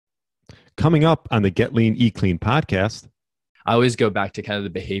Coming up on the Get Lean, Eat Clean podcast. I always go back to kind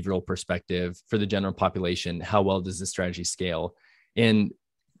of the behavioral perspective for the general population. How well does this strategy scale? And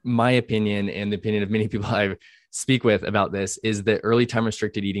my opinion, and the opinion of many people I speak with about this, is that early time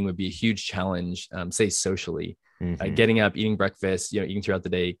restricted eating would be a huge challenge, say socially. Getting up, eating breakfast, eating throughout the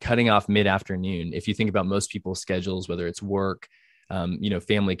day, cutting off mid-afternoon. If you think about most people's schedules, whether it's work,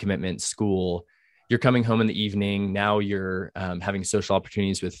 family commitments, school, you're coming home in the evening. Now you're having social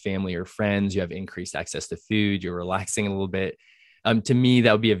opportunities with family or friends. You have increased access to food. You're relaxing a little bit. To me,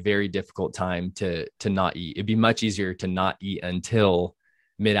 that would be a very difficult time to not eat. It'd be much easier to not eat until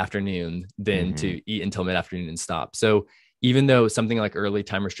mid-afternoon than to eat until mid-afternoon and stop. So even though something like early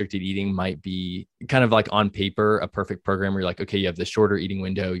time restricted eating might be kind of like on paper, a perfect program where you're like, okay, you have the shorter eating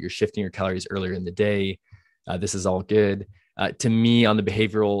window, you're shifting your calories earlier in the day. This is all good. To me, on the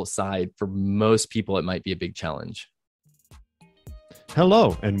behavioral side, for most people, it might be a big challenge.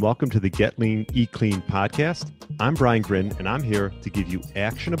 Hello, and welcome to the Get Lean, Eat Clean podcast. I'm Brian Grin, and I'm here to give you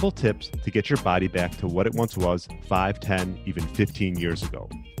actionable tips to get your body back to what it once was 5, 10, even 15 years ago.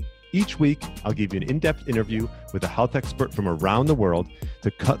 Each week, I'll give you an in-depth interview with a health expert from around the world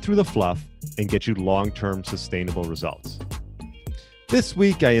to cut through the fluff and get you long-term sustainable results. This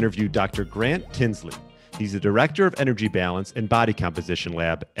week, I interviewed Dr. Grant Tinsley. He's the Director of Energy Balance and Body Composition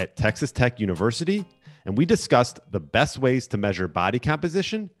Lab at Texas Tech University, and we discussed the best ways to measure body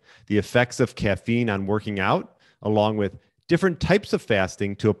composition, the effects of caffeine on working out, along with different types of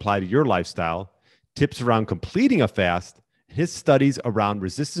fasting to apply to your lifestyle, tips around completing a fast, his studies around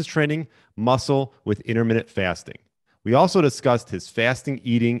resistance training, muscle with intermittent fasting. We also discussed his fasting,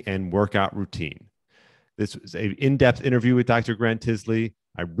 eating, and workout routine. This was an in-depth interview with Dr. Grant Tinsley.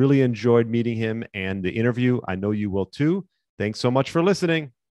 I really enjoyed meeting him and the interview. I know you will too. Thanks so much for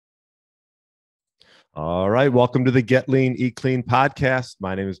listening. All right. Welcome to the Get Lean, Eat Clean podcast.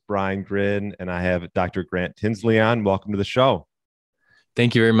 My name is Brian Grin, and I have Dr. Grant Tinsley on. Welcome to the show.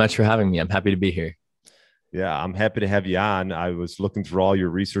 Thank you very much for having me. I'm happy to be here. Yeah, I'm happy to have you on. I was looking through all your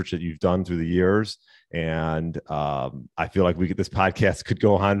research that you've done through the years, and I feel like this podcast could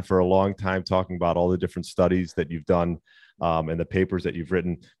go on for a long time talking about all the different studies that you've done and the papers that you've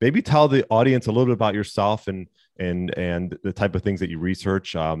written. Maybe tell the audience a little bit about yourself and the type of things that you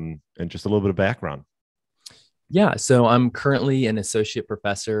research and just a little bit of background. Yeah, so I'm currently an associate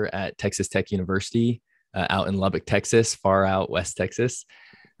professor at Texas Tech University out in Lubbock, Texas, far out West Texas.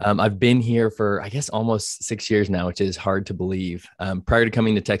 I've been here for, I guess, almost 6 years now, which is hard to believe. Prior to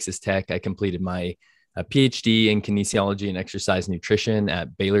coming to Texas Tech, I completed my PhD in kinesiology and exercise nutrition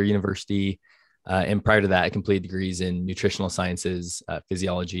at Baylor University. And prior to that, I completed degrees in nutritional sciences,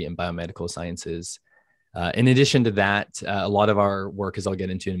 physiology, and biomedical sciences. In addition to that, a lot of our work, as I'll get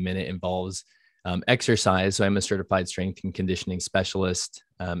into in a minute, involves exercise. So I'm a certified strength and conditioning specialist,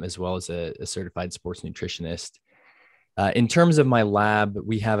 as well as a certified sports nutritionist. In terms of my lab,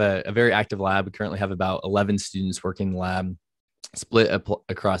 we have a very active lab. We currently have about 11 students working in the lab, split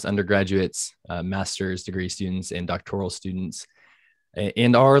across undergraduates, master's degree students, and doctoral students.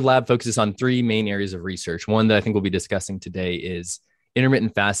 And our lab focuses on 3 main areas of research. One that I think we'll be discussing today is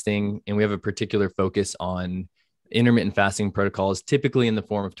intermittent fasting, and we have a particular focus on intermittent fasting protocols, typically in the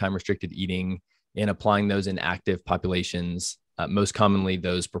form of time-restricted eating, and applying those in active populations, most commonly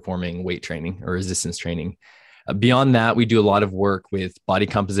those performing weight training or resistance training. Beyond that, we do a lot of work with body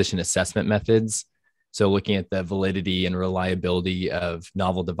composition assessment methods. So looking at the validity and reliability of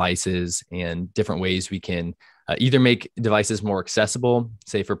novel devices and different ways we can either make devices more accessible,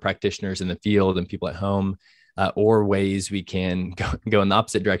 say for practitioners in the field and people at home, or ways we can go in the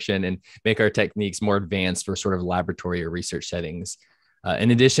opposite direction and make our techniques more advanced for sort of laboratory or research settings.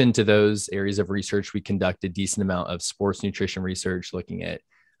 In addition to those areas of research, we conduct a decent amount of sports nutrition research, looking at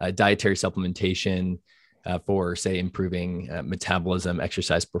dietary supplementation, for, say, improving metabolism,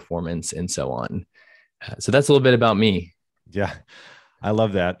 exercise performance, and so on. So that's a little bit about me. Yeah, I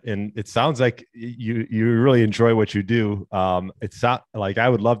love that. And it sounds like you really enjoy what you do. It's not like I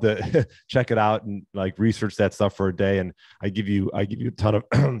would love to check it out and like research that stuff for a day. And I give you a ton of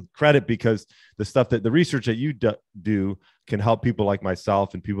credit because the research that you do can help people like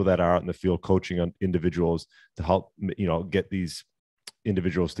myself and people that are out in the field coaching on individuals to help, get these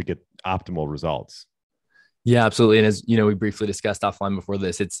individuals to get optimal results. Yeah, absolutely. And as we briefly discussed offline before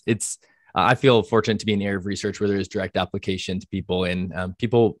this, it's I feel fortunate to be in an area of research where there is direct application to people, and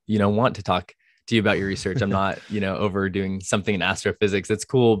people, want to talk to you about your research. I'm not, overdoing something in astrophysics. It's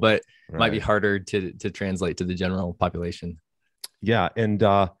cool, but it might be harder to translate to the general population. Yeah. And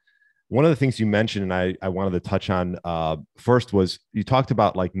one of the things you mentioned, and I wanted to touch on first was you talked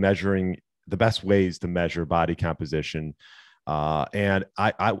about like measuring the best ways to measure body composition. And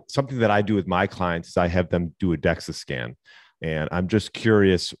I something that I do with my clients is I have them do a DEXA scan. And I'm just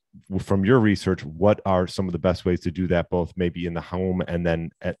curious from your research, what are some of the best ways to do that, both maybe in the home and then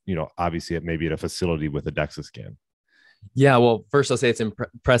at, obviously maybe at a facility with a DEXA scan? Yeah, well, first I'll say it's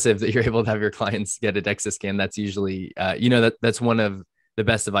impressive that you're able to have your clients get a DEXA scan. That's usually, that's one of the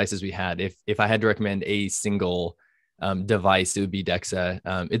best devices we had. If I had to recommend a single device, it would be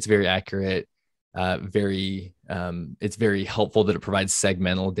DEXA. It's very accurate, it's very helpful that it provides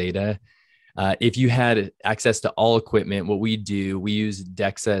segmental data. If you had access to all equipment, what we do, we use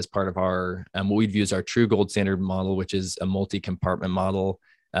DEXA as part of our, what we'd view as our true gold standard model, which is a multi-compartment model,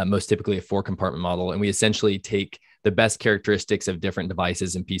 most typically a 4-compartment model. And we essentially take the best characteristics of different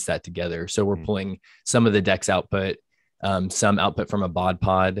devices and piece that together. So we're pulling some of the DEXA output, some output from a bod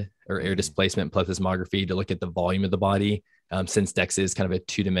pod or air displacement plethysmography to look at the volume of the body, since DEXA is kind of a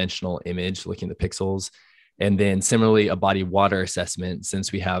 2-dimensional image looking at the pixels. And then similarly, a body water assessment,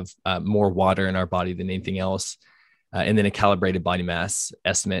 since we have more water in our body than anything else, and then a calibrated body mass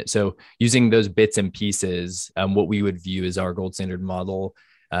estimate. So using those bits and pieces, what we would view as our gold standard model,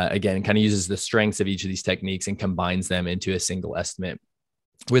 again, kind of uses the strengths of each of these techniques and combines them into a single estimate.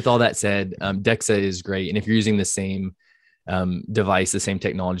 With all that said, DEXA is great. And if you're using the same device, the same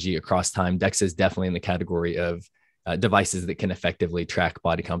technology across time, DEXA is definitely in the category of devices that can effectively track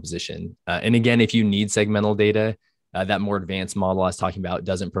body composition. And again, if you need segmental data, that more advanced model I was talking about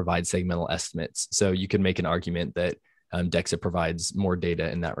doesn't provide segmental estimates. So you could make an argument that DEXA provides more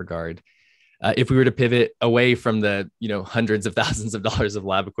data in that regard. If we were to pivot away from the hundreds of thousands of dollars of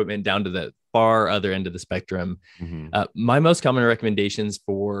lab equipment down to the far other end of the spectrum, my most common recommendations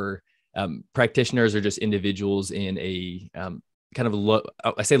for practitioners or just individuals in a kind of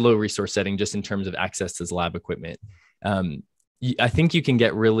low resource setting, just in terms of access to lab equipment. I think you can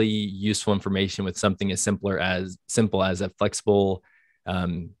get really useful information with something as simple as a flexible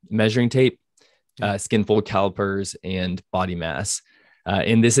measuring tape, skin fold calipers, and body mass.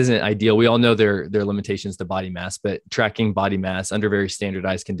 And this isn't ideal. We all know there are limitations to body mass, but tracking body mass under very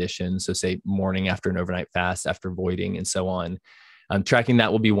standardized conditions, so say morning after an overnight fast, after voiding, and so on, tracking that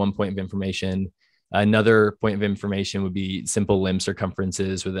will be one point of information. Another point of information would be simple limb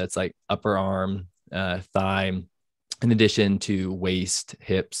circumferences, whether that's like upper arm, thigh, in addition to waist,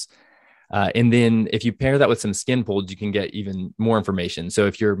 hips. And then if you pair that with some skin folds, you can get even more information. So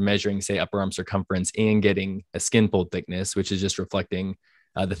if you're measuring, say, upper arm circumference and getting a skin fold thickness, which is just reflecting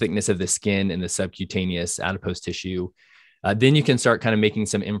the thickness of the skin and the subcutaneous adipose tissue, then you can start kind of making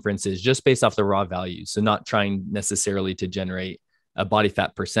some inferences just based off the raw values. So not trying necessarily to generate a body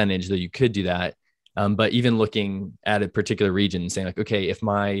fat percentage, though you could do that. But even looking at a particular region and saying like, okay, if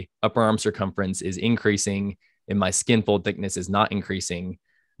my upper arm circumference is increasing and my skin fold thickness is not increasing,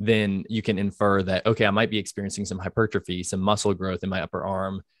 then you can infer that, okay, I might be experiencing some hypertrophy, some muscle growth in my upper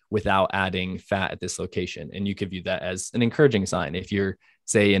arm without adding fat at this location. And you could view that as an encouraging sign if you're,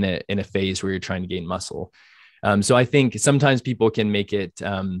 say, in a phase where you're trying to gain muscle. So I think sometimes people can make it,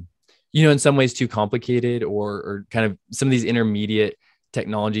 in some ways too complicated, or kind of some of these intermediate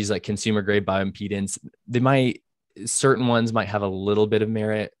technologies like consumer grade bioimpedance, certain ones might have a little bit of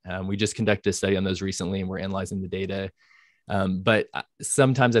merit. We just conducted a study on those recently and we're analyzing the data. But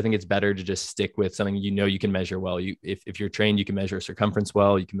sometimes I think it's better to just stick with something you can measure well. If you're trained, you can measure circumference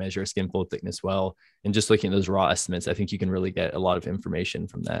well, you can measure skin fold thickness well, and just looking at those raw estimates, I think you can really get a lot of information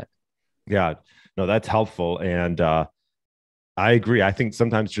from that. Yeah, no, that's helpful. And I agree. I think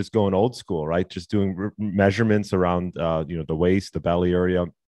sometimes just going old school, right? Just doing measurements around, the waist, the belly area,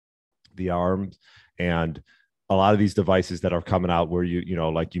 the arms, and a lot of these devices that are coming out where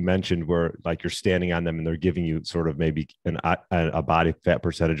like you mentioned, where like you're standing on them and they're giving you sort of maybe a body fat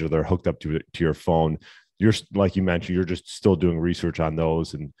percentage, or they're hooked up to your phone. You're, like you mentioned, you're just still doing research on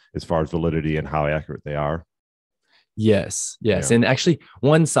those and as far as validity and how accurate they are. Yes. Yeah. And actually,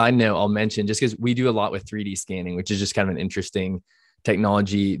 one side note I'll mention, just because we do a lot with 3D scanning, which is just kind of an interesting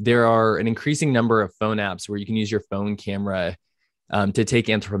technology. There are an increasing number of phone apps where you can use your phone camera to take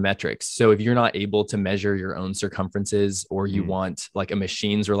anthropometrics. So if you're not able to measure your own circumferences, or you want like a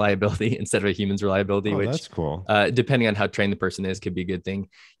machine's reliability instead of a human's reliability, which that's cool. Depending on how trained the person is, could be a good thing.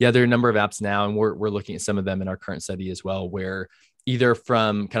 Yeah, there are a number of apps now, and we're looking at some of them in our current study as well, where either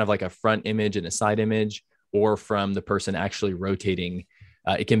from kind of like a front image and a side image, or from the person actually rotating,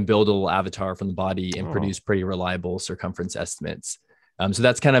 it can build a little avatar from the body and produce pretty reliable circumference estimates. So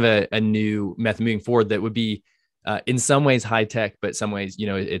that's kind of a new method moving forward that would be in some ways high tech, but some ways,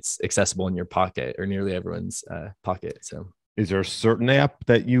 it's accessible in your pocket, or nearly everyone's pocket. So is there a certain app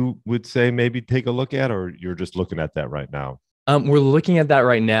that you would say maybe take a look at, or you're just looking at that right now? We're looking at that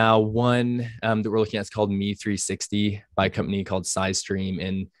right now. One that we're looking at is called Me 360 by a company called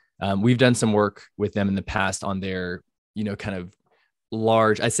SizeStream. And we've done some work with them in the past on their, kind of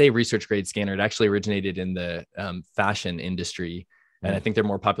large, I say research grade scanner. It actually originated in the fashion industry. And I think they're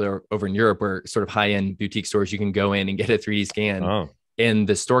more popular over in Europe, where sort of high-end boutique stores, you can go in and get a 3D scan. Oh, And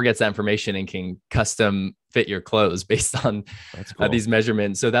the store gets that information and can custom fit your clothes based on cool. these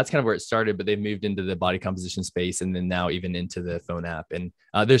measurements. So that's kind of where it started, but they've moved into the body composition space, and then now even into the phone app. And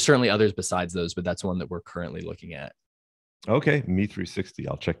there's certainly others besides those, but that's one that we're currently looking at. Okay, Me 360.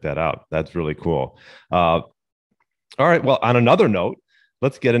 I'll check that out. That's really cool. All right. Well, on another note,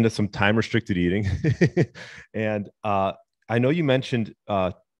 let's get into some time restricted eating. And I know you mentioned,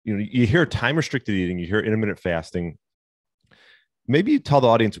 you hear time restricted eating, you hear intermittent fasting. Maybe you tell the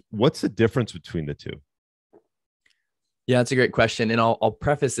audience, what's the difference between the two? Yeah, that's a great question. And I'll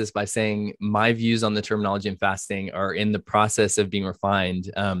preface this by saying my views on the terminology in fasting are in the process of being refined.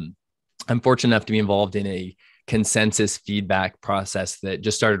 I'm fortunate enough to be involved in a consensus feedback process that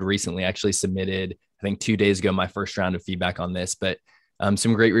just started recently. I actually submitted, I think 2 days ago, my first round of feedback on this. But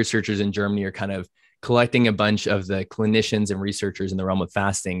some great researchers in Germany are kind of collecting a bunch of the clinicians and researchers in the realm of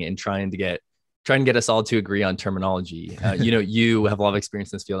fasting and trying to get us all to agree on terminology. You have a lot of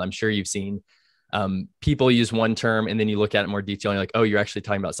experience in this field. I'm sure you've seen people use one term, and then you look at it in more detail and you're like, oh, you're actually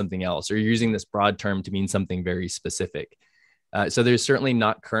talking about something else, or you're using this broad term to mean something very specific. So there's certainly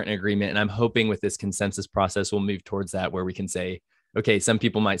not current agreement. And I'm hoping with this consensus process, we'll move towards that, where we can say, okay, some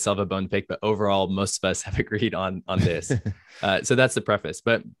people might still have a bone to pick, but overall, most of us have agreed on this. So that's the preface.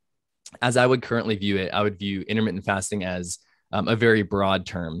 But as I would currently view it, I would view intermittent fasting as a very broad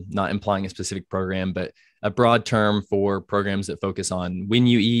term, not implying a specific program, but a broad term for programs that focus on when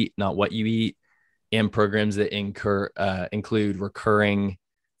you eat, not what you eat, and programs that include recurring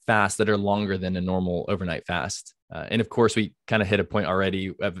fasts that are longer than a normal overnight fast. And of course, we kind of hit a point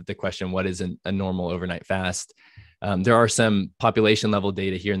already of the question, what is a normal overnight fast? There are some population level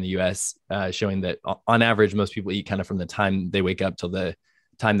data here in the US showing that on average, most people eat kind of from the time they wake up till the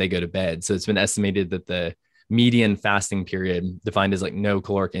time they go to bed. So it's been estimated that the median fasting period, defined as like no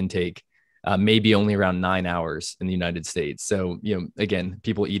caloric intake, maybe only around 9 hours in the United States. So, again,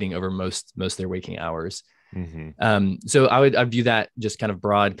 people eating over most of their waking hours. Mm-hmm. So I view that just kind of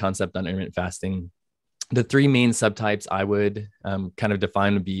broad concept on intermittent fasting. The three main subtypes I would kind of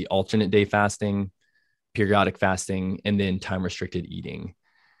define would be alternate day fasting, periodic fasting, and then time restricted eating.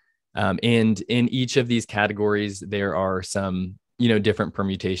 And in each of these categories, there are some different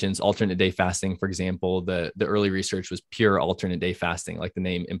permutations. Alternate day fasting, for example, the early research was pure alternate day fasting, like the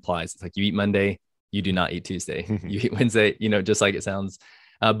name implies. It's like you eat Monday, you do not eat Tuesday. You eat Wednesday, just like it sounds.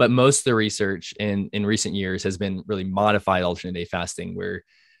 But most of the research in recent years has been really modified alternate day fasting, where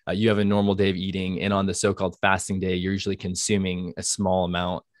you have a normal day of eating, and on the so-called fasting day, you're usually consuming a small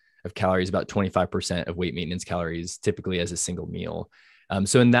amount of calories, about 25% of weight maintenance calories, typically as a single meal.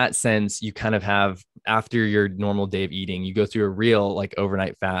 So in that sense, you kind of have, after your normal day of eating, you go through a real like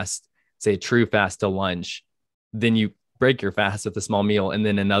overnight fast, say a true fast till lunch, then you break your fast with a small meal, and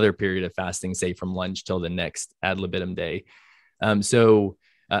then another period of fasting, say from lunch till the next ad libitum day.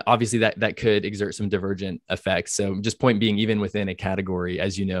 Obviously that could exert some divergent effects. So just point being, even within a category,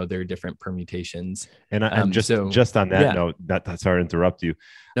 as you know, there are different permutations. And I'm just on that note, that's sorry to interrupt you.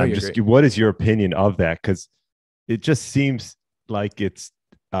 No, what is your opinion of that? Because it just seems like it's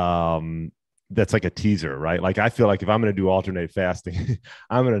that's like a teaser, right? Like I feel like if I'm going to do alternate fasting,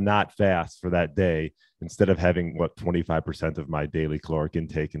 I'm going to not fast for that day instead of having 25% of my daily caloric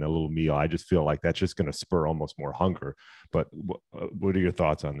intake in a little meal. I just feel like that's just going to spur almost more hunger. But what are your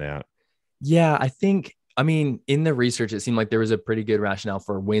thoughts on that? Yeah, I mean, in the research, it seemed like there was a pretty good rationale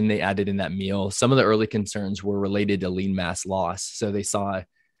for when they added in that meal. Some of the early concerns were related to lean mass loss. So they saw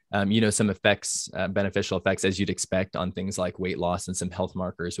some effects, beneficial effects, as you'd expect, on things like weight loss and some health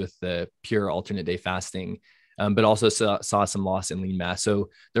markers with the pure alternate day fasting, but also saw some loss in lean mass. So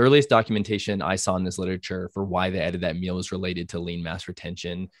the earliest documentation I saw in this literature for why they added that meal is related to lean mass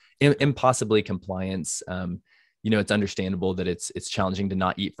retention and possibly compliance. It's understandable that it's challenging to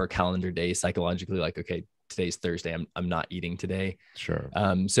not eat for a calendar day psychologically, like, okay, today's Thursday, I'm not eating today. Sure.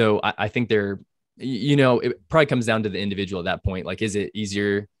 So I think it probably comes down to the individual at that point. Like, is it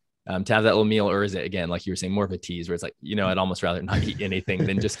easier to have that little meal, or is it, again, like you were saying, more of a tease where it's like, I'd almost rather not eat anything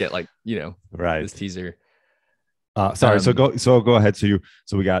than just get right, this teaser. Sorry. So go ahead. So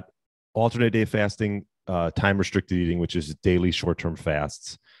we got alternate day fasting, time restricted eating, which is daily short-term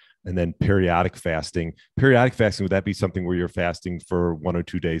fasts, and then periodic fasting. Periodic fasting, would that be something where you're fasting for 1 or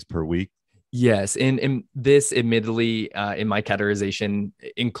 2 days per week? Yes, and this admittedly, in my categorization,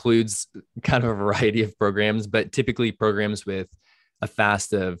 includes kind of a variety of programs, but typically programs with a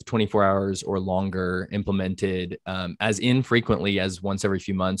fast of 24 hours or longer implemented as infrequently as once every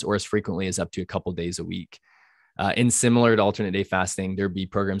few months or as frequently as up to a couple days a week. And similar to alternate day fasting, there'd be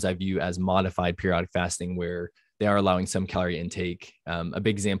programs I view as modified periodic fasting where they are allowing some calorie intake. A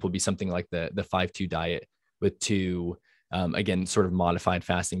big example would be something like the 5-2 diet with two, again, sort of modified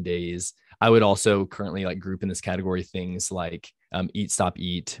fasting days. I would also currently like group in this category things like eat, stop,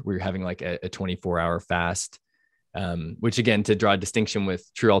 eat. We're having like a 24-hour fast, which again, to draw a distinction with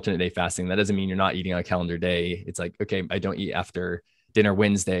true alternate day fasting, that doesn't mean you're not eating on a calendar day. It's like, okay, I don't eat after dinner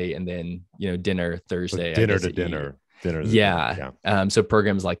Wednesday and then, dinner Thursday. Dinner to dinner. Yeah. So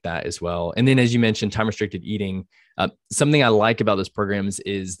programs like that as well. And then, as you mentioned, time restricted eating. Something I like about those programs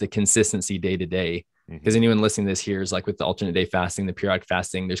is the consistency day to day. Because anyone listening to this here is like with the alternate day fasting, the periodic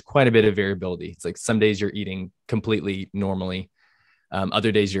fasting, there's quite a bit of variability. It's like some days you're eating completely normally.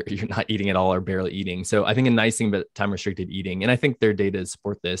 Other days you're not eating at all or barely eating. So I think a nice thing about time restricted eating, and I think their data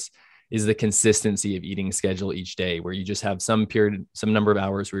support this, is the consistency of eating schedule each day, where you just have some number of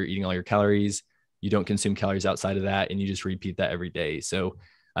hours where you're eating all your calories. You don't consume calories outside of that, and you just repeat that every day. So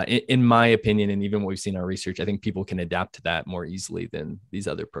in my opinion, and even what we've seen in our research, I think people can adapt to that more easily than these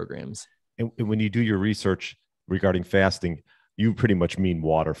other programs. And when you do your research regarding fasting, you pretty much mean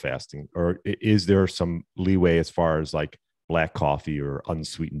water fasting, or is there some leeway as far as like black coffee or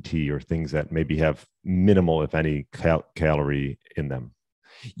unsweetened tea or things that maybe have minimal, if any, calorie in them?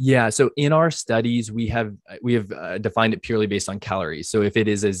 Yeah. So in our studies, we have defined it purely based on calories. So if it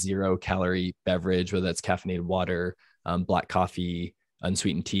is a 0-calorie beverage, whether that's caffeinated water, black coffee,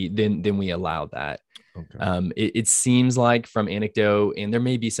 unsweetened tea, then we allow that. Okay. It seems like from anecdote, and there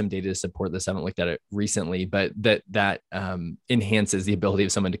may be some data to support this, I haven't looked at it recently, but that enhances the ability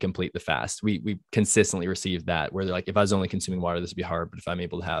of someone to complete the fast. We consistently receive that where they're like, if I was only consuming water, this would be hard. But if I'm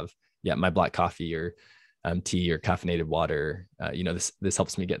able to have, my black coffee or tea or caffeinated water, this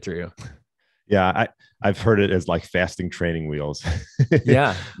helps me get through. Yeah, I've heard it as like fasting training wheels.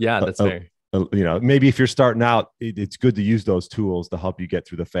 Yeah, that's fair. Maybe if you're starting out, it's good to use those tools to help you get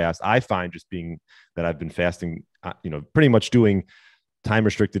through the fast. I find just being that I've been fasting, pretty much doing time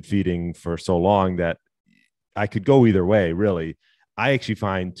restricted feeding for so long that I could go either way, really. I actually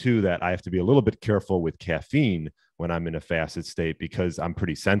find too that I have to be a little bit careful with caffeine when I'm in a fasted state because I'm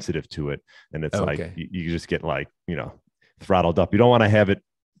pretty sensitive to it. And it's like, you just get like, throttled up. You don't want to have it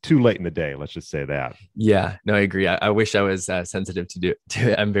too late in the day. Let's just say that. Yeah, no, I agree. I wish I was sensitive to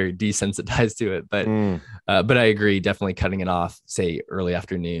it. I'm very desensitized to it, but I agree. Definitely cutting it off, say early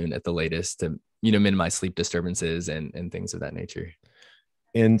afternoon at the latest to, minimize sleep disturbances and things of that nature.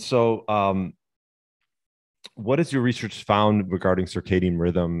 And so, what has your research found regarding circadian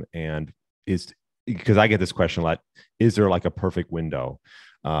rhythm? And because I get this question a lot, is there like a perfect window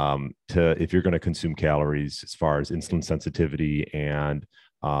if you're going to consume calories as far as insulin sensitivity and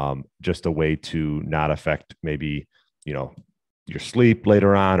just a way to not affect maybe, your sleep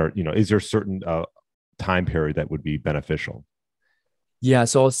later on, or, is there a certain time period that would be beneficial? Yeah.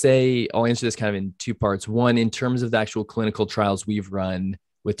 So I'll answer this kind of in two parts. One, in terms of the actual clinical trials we've run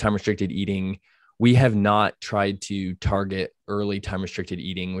with time restricted eating, we have not tried to target early time restricted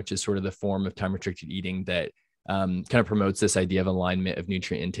eating, which is sort of the form of time restricted eating that kind of promotes this idea of alignment of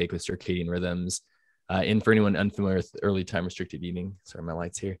nutrient intake with circadian rhythms. And for anyone unfamiliar with early time restricted eating, sorry, my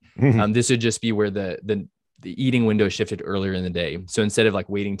light's here. This would just be where the eating window shifted earlier in the day. So instead of like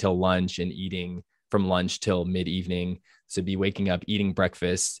waiting till lunch and eating from lunch till mid evening, so be waking up, eating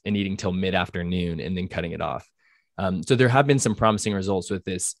breakfast and eating till mid afternoon and then cutting it off. So there have been some promising results with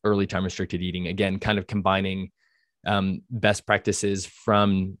this early time restricted eating, again, kind of combining best practices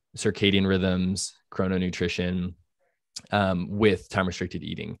from circadian rhythms, chrononutrition with time restricted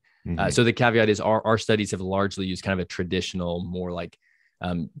eating. So the caveat is our studies have largely used kind of a traditional, more like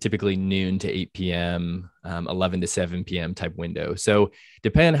typically noon to 8 p.m., 11 to 7 p.m. type window. So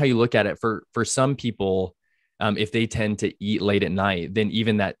depending on how you look at it, for some people, if they tend to eat late at night, then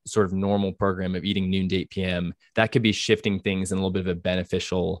even that sort of normal program of eating noon to 8 p.m., that could be shifting things in a little bit of a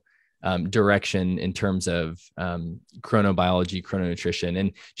beneficial direction in terms of chronobiology, chrononutrition.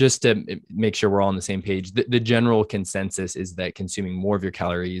 And just to make sure we're all on the same page, the general consensus is that consuming more of your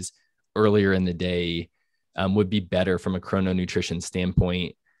calories earlier in the day would be better from a chrononutrition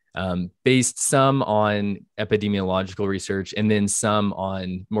standpoint, based some on epidemiological research and then some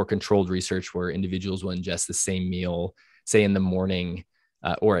on more controlled research where individuals will ingest the same meal, say in the morning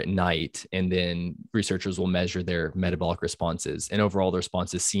or at night, and then researchers will measure their metabolic responses. And overall, the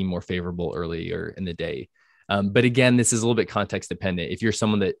responses seem more favorable earlier in the day. But again, this is a little bit context dependent. If you're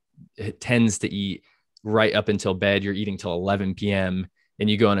someone that tends to eat right up until bed, you're eating till 11 p.m. and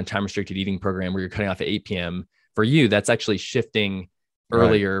you go on a time restricted eating program where you're cutting off at 8 p.m. For you, that's actually shifting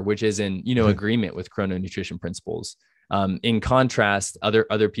earlier, right, which is in, agreement with chrononutrition principles. In contrast,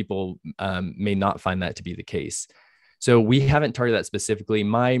 other people may not find that to be the case. So we haven't targeted that specifically.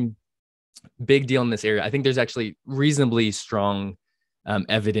 My big deal in this area, I think there's actually reasonably strong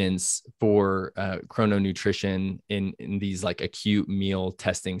evidence for chrononutrition in these like acute meal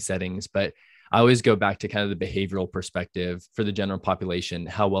testing settings. But I always go back to kind of the behavioral perspective for the general population.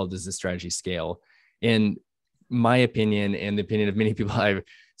 How well does this strategy scale? In my opinion, and the opinion of many people I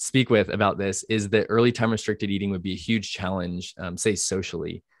speak with about this, is that early time restricted eating would be a huge challenge, say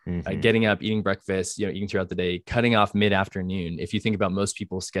socially. Getting up, eating breakfast, eating throughout the day, cutting off mid-afternoon. If you think about most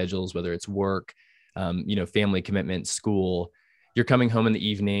people's schedules, whether it's work, family commitment, school, you're coming home in the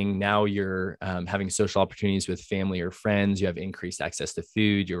evening. Now you're having social opportunities with family or friends. You have increased access to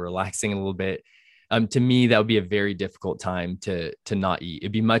food. You're relaxing a little bit. To me, that would be a very difficult time to not eat.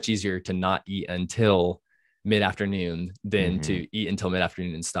 It'd be much easier to not eat until mid-afternoon than to eat until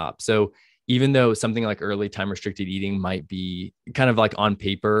mid-afternoon and stop. So even though something like early time restricted eating might be kind of like on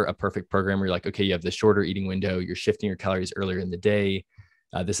paper a perfect program where you're like, okay, you have the shorter eating window, you're shifting your calories earlier in the day,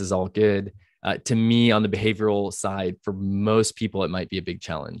 this is all good. To me, on the behavioral side, for most people, it might be a big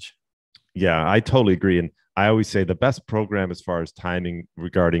challenge. Yeah, I totally agree. And I always say the best program as far as timing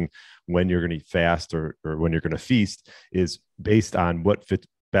regarding when you're going to fast or when you're going to feast is based on what fits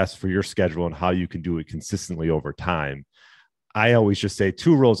best for your schedule and how you can do it consistently over time. I always just say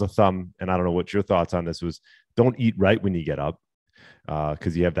 2 rules of thumb, and I don't know what your thoughts on this was. Don't eat right when you get up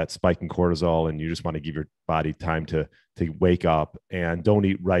because you have that spike in cortisol and you just want to give your body time to wake up, and don't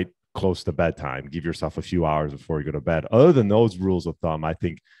eat right close to bedtime. Give yourself a few hours before you go to bed. Other than those rules of thumb, I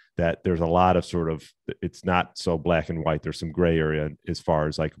think that there's a lot of it's not so black and white. There's some gray area as far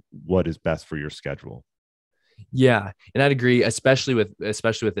as like what is best for your schedule. Yeah. And I'd agree, especially with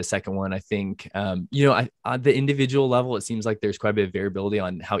the second one. I think, on the individual level, it seems like there's quite a bit of variability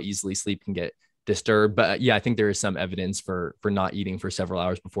on how easily sleep can get disturbed. But yeah, I think there is some evidence for not eating for several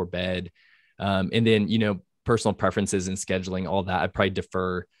hours before bed. And then, personal preferences and scheduling, all that, I'd probably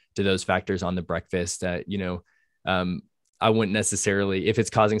defer to those factors on the breakfast. I wouldn't necessarily, if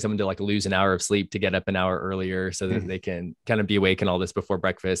it's causing someone to like lose an hour of sleep, to get up an hour earlier so that they can kind of be awake and all this before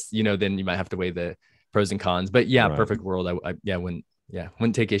breakfast, then you might have to weigh the pros and cons. But yeah, right. Perfect world, I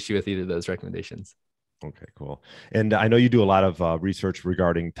wouldn't take issue with either of those recommendations. Okay, cool. And I know you do a lot of research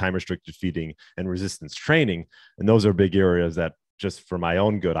regarding time restricted feeding and resistance training, and those are big areas that, just for my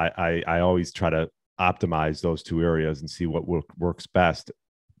own good, I always try to optimize those 2 areas and see what works best.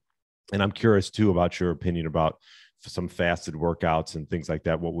 And I'm curious too about your opinion about some fasted workouts and things like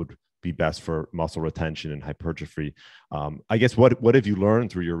that. What would be best for muscle retention and hypertrophy? I guess what have you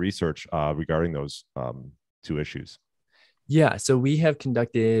learned through your research regarding those 2 issues? Yeah, so we have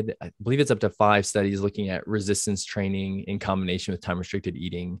conducted, I believe it's up to 5 studies looking at resistance training in combination with time restricted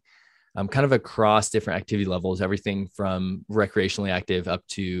eating, kind of across different activity levels, everything from recreationally active up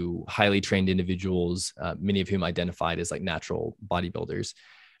to highly trained individuals, many of whom identified as like natural bodybuilders.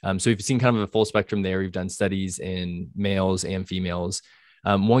 So we've seen kind of a full spectrum there. We've done studies in males and females.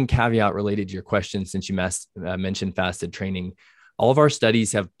 One caveat related to your question, since you mentioned fasted training, all of our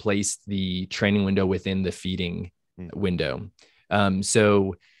studies have placed the training window within the feeding window.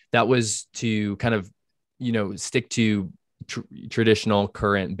 So that was to kind of, stick to traditional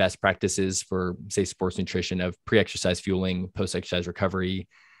current best practices for, say, sports nutrition of pre-exercise fueling, post-exercise recovery.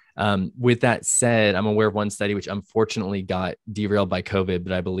 With that said, I'm aware of one study which unfortunately got derailed by COVID,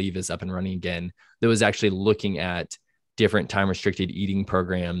 but I believe is up and running again, that was actually looking at different time restricted eating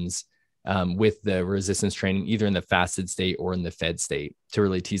programs with the resistance training, either in the fasted state or in the fed state, to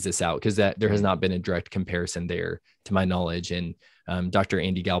really tease this out, because there has not been a direct comparison there to my knowledge. And Dr.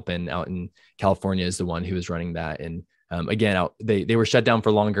 Andy Galpin out in California is the one who was running that. And again, they were shut down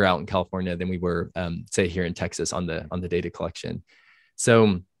for longer out in California than we were, say, here in Texas on the data collection.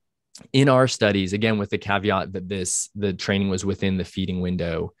 So in our studies, again, with the caveat that the training was within the feeding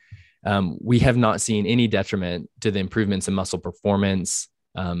window, we have not seen any detriment to the improvements in muscle performance,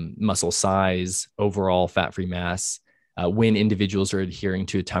 muscle size, overall fat-free mass, when individuals are adhering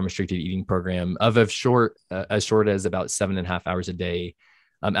to a time-restricted eating program of as short as about 7.5 hours a day,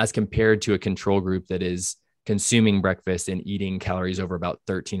 as compared to a control group that is consuming breakfast and eating calories over about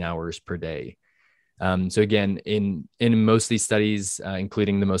 13 hours per day. So again, in most of these studies,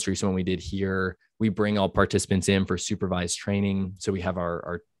 including the most recent one we did here, we bring all participants in for supervised training. So we have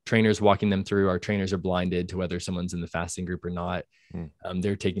our trainers walking them through. Our trainers are blinded to whether someone's in the fasting group or not.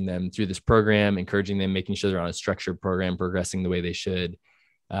 They're taking them through this program, encouraging them, making sure they're on a structured program, progressing the way they should.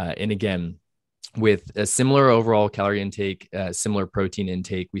 And again, with a similar overall calorie intake, similar protein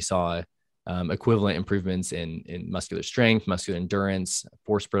intake, we saw equivalent improvements in muscular strength, muscular endurance,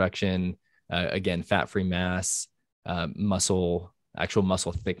 force production, again, fat-free mass, actual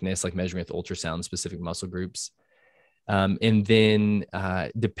muscle thickness, like measuring with ultrasound specific muscle groups. And then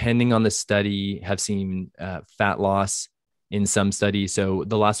depending on the study, have seen fat loss in some studies. So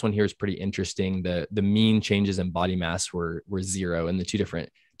the last one here is pretty interesting. The mean changes in body mass were 0 in the 2 different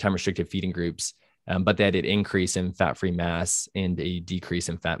time restricted feeding groups, but they had an increase in fat-free mass and a decrease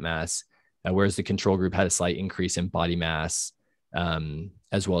in fat mass, whereas the control group had a slight increase in body mass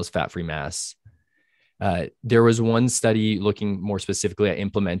as well as fat-free mass. There was one study looking more specifically at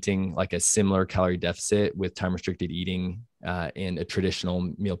implementing like a similar calorie deficit with time restricted eating and a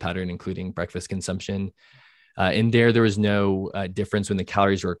traditional meal pattern, including breakfast consumption. And there was no difference when the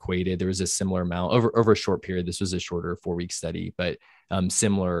calories were equated. There was a similar amount over a short period. This was a shorter 4-week study, but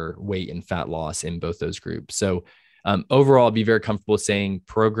similar weight and fat loss in both those groups. So overall, I'd be very comfortable saying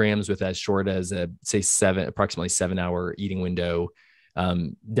programs with as short as approximately 7-hour eating window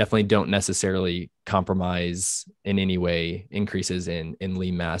definitely don't necessarily compromise in any way increases in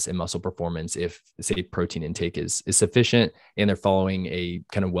lean mass and muscle performance if, say, protein intake is sufficient and they're following a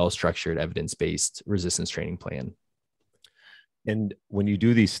kind of well-structured evidence-based resistance training plan. And when you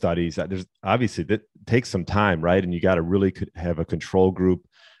do these studies, there's obviously that takes some time, right? And you got to really have a control group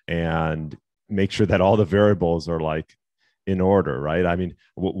and make sure that all the variables are like in order, right? I mean,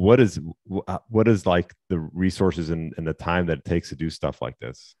 what is like the resources and the time that it takes to do stuff like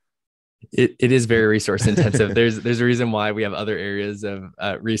this? It is very resource intensive. There's a reason why we have other areas of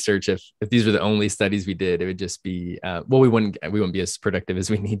research. If these were the only studies we did, it would just be we wouldn't be as productive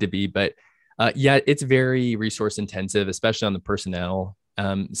as we need to be. But yeah, it's very resource intensive, especially on the personnel.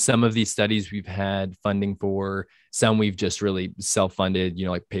 Some of these studies we've had funding for, some we've just really self-funded,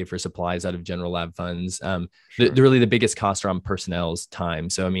 like pay for supplies out of general lab funds. Sure. Really the biggest costs are on personnel's time.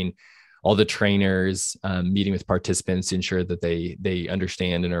 So, I mean, all the trainers meeting with participants to ensure that they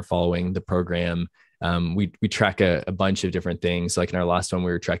understand and are following the program. We track a bunch of different things. Like in our last one,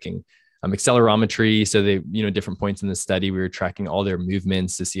 we were tracking accelerometry. So different points in the study, we were tracking all their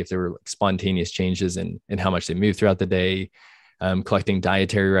movements to see if there were spontaneous changes in how much they moved throughout the day. Collecting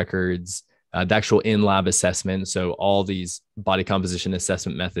dietary records, the actual in-lab assessment. So all these body composition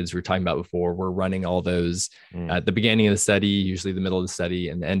assessment methods we were talking about before, we're running all those at the beginning of the study, usually the middle of the study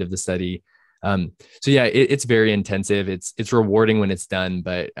and the end of the study. So yeah, it's very intensive. It's rewarding when it's done,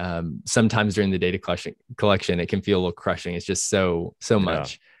 but sometimes during the data collection, it can feel a little crushing. It's just so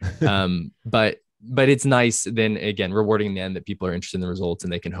much. But it's nice then again, rewarding in the end that people are interested in the results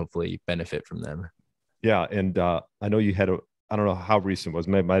and they can hopefully benefit from them. Yeah. And I know you had I don't know how recent it was,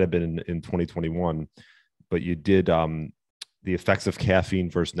 might have been in 2021, but you did the effects of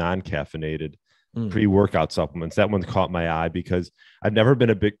caffeine versus non-caffeinated pre-workout supplements. That one caught my eye because I've never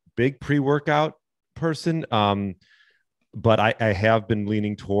been a big pre-workout person, but I have been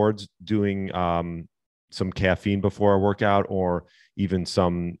leaning towards doing some caffeine before a workout, or even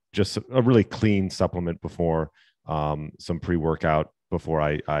just a really clean supplement before some pre-workout, before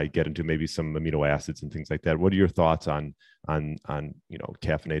I get into maybe some amino acids and things like that. What are your thoughts on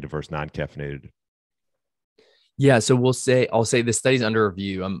caffeinated versus non-caffeinated? Yeah, so I'll say the study's under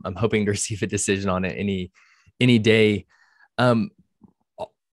review. I'm hoping to receive a decision on it any day.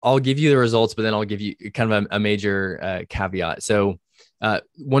 I'll give you the results, but then I'll give you kind of a major caveat. So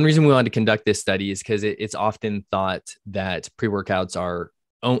one reason we wanted to conduct this study is because it's often thought that pre-workouts are,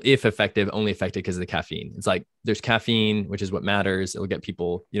 if effective, only effective because of the caffeine. It's like there's caffeine, which is what matters. It'll get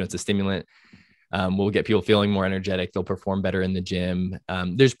people, it's a stimulant. We'll get people feeling more energetic. They'll perform better in the gym.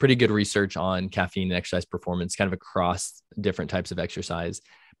 There's pretty good research on caffeine and exercise performance kind of across different types of exercise.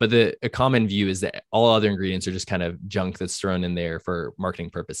 But a common view is that all other ingredients are just kind of junk that's thrown in there for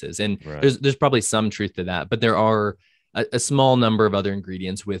marketing purposes. And right. there's probably some truth to that, but there are a small number of other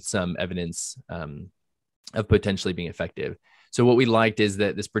ingredients with some evidence of potentially being effective. So what we liked is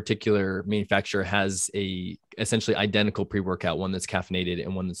that this particular manufacturer has a essentially identical pre-workout, one that's caffeinated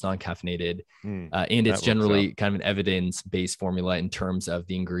and one that's non-caffeinated. And it's generally kind of an evidence-based formula in terms of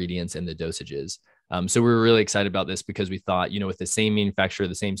the ingredients and the dosages. So we were really excited about this because we thought, with the same manufacturer,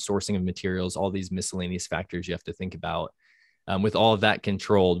 the same sourcing of materials, all these miscellaneous factors you have to think about, with all of that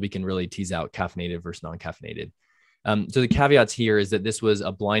controlled, we can really tease out caffeinated versus non-caffeinated. So the caveats here is that this was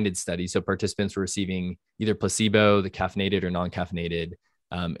a blinded study. So participants were receiving either placebo, the caffeinated or non-caffeinated,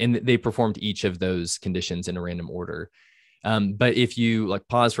 and they performed each of those conditions in a random order. But if you like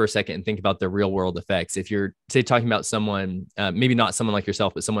pause for a second and think about the real world effects, if you're say talking about someone, maybe not someone like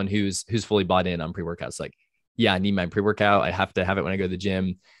yourself, but someone who's fully bought in on pre-workouts, like, yeah, I need my pre-workout. I have to have it when I go to the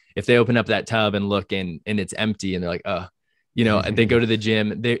gym. If they open up that tub and look and it's empty and they're like, oh, and they go to the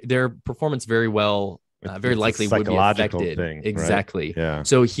gym, their performance very likely would be affected. Thing, exactly. Right? Yeah.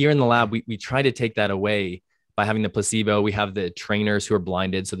 So here in the lab, we try to take that away by having the placebo. We have the trainers who are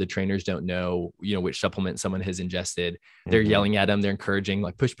blinded. So the trainers don't know, which supplement someone has ingested. They're yelling at them. They're encouraging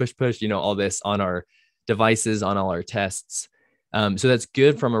like push, push, push, all this on our devices, on all our tests. So that's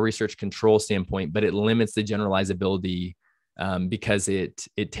good from a research control standpoint, but it limits the generalizability because it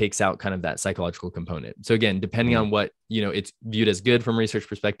takes out kind of that psychological component. So again, depending on what, it's viewed as good from a research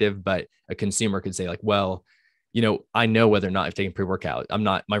perspective, but a consumer could say like, well, I know whether or not I've taken pre-workout.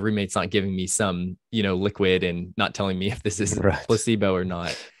 My roommate's not giving me some, liquid and not telling me if this is placebo or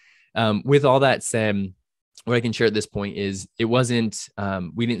not. With all that said, what I can share at this point is it wasn't,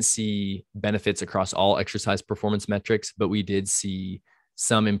 we didn't see benefits across all exercise performance metrics, but we did see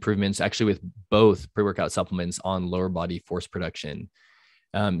some improvements actually with both pre-workout supplements on lower body force production.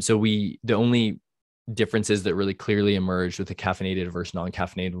 So the only differences that really clearly emerged with the caffeinated versus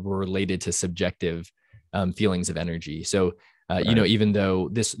non-caffeinated were related to subjective feelings of energy. So, even though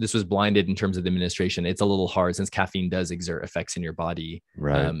this was blinded in terms of the administration, it's a little hard since caffeine does exert effects in your body.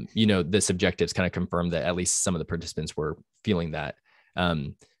 Right. The subjectives kind of confirmed that at least some of the participants were feeling that.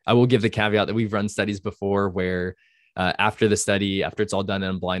 I will give the caveat that we've run studies before where after the study, after it's all done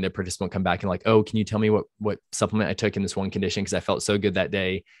and unblinded, participant will come back and like, oh, can you tell me what supplement I took in this one condition? Cause I felt so good that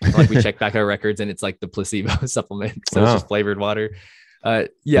day. And like we check back our records and it's like the placebo supplement. So it's just flavored water.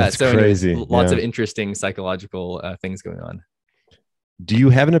 That's so crazy. Lots of interesting psychological things going on. Do you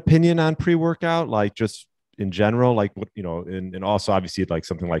have an opinion on pre-workout? Like just in general, like what, and also obviously like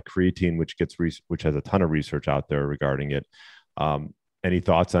something like creatine, which has a ton of research out there regarding it. Any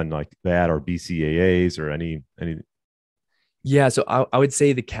thoughts on like that or BCAAs or any? Yeah. So I would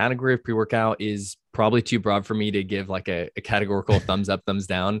say the category of pre-workout is probably too broad for me to give like a categorical thumbs up, thumbs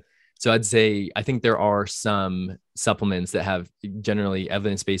down. So I'd say, I think there are some supplements that have generally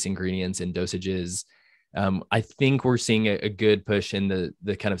evidence-based ingredients and dosages. I think we're seeing a good push in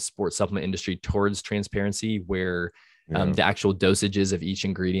the kind of sports supplement industry towards transparency where the actual dosages of each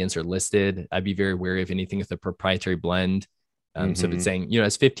ingredients are listed. I'd be very wary of anything with a proprietary blend. So if it's saying,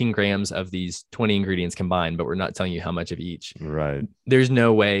 it's 15 grams of these 20 ingredients combined, but we're not telling you how much of each. Right. There's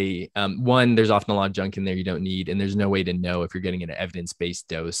no way. One, there's often a lot of junk in there you don't need, and there's no way to know if you're getting an evidence-based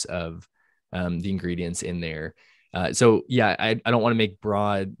dose of the ingredients in there. So yeah, I don't want to make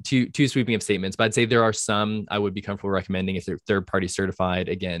broad, too sweeping of statements, but I'd say there are some I would be comfortable recommending if they're third-party certified.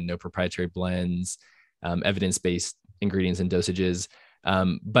 Again, no proprietary blends, evidence-based ingredients and dosages.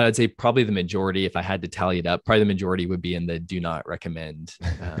 But I'd say probably the majority, if I had to tally it up, probably the majority would be in the do not recommend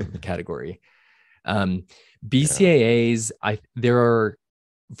category. BCAAs, there are,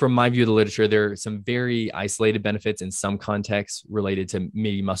 from my view of the literature, there are some very isolated benefits in some contexts related to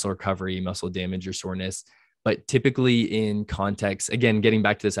maybe muscle recovery, muscle damage, or soreness. But typically in context, again, getting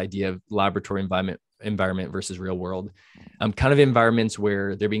back to this idea of laboratory environment versus real world, kind of environments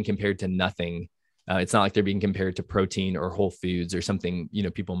where they're being compared to nothing. It's not like they're being compared to protein or whole foods or something,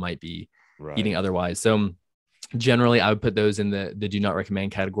 people might be eating otherwise. So generally I would put those in the do not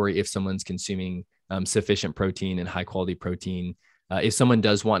recommend category if someone's consuming sufficient protein and high quality protein. If someone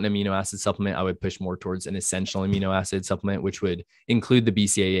does want an amino acid supplement, I would push more towards an essential amino acid supplement, which would include the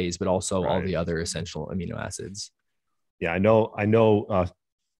BCAAs, but also all the other essential amino acids. Yeah, I know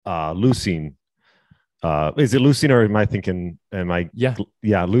leucine. Is it leucine or am I thinking? Yeah,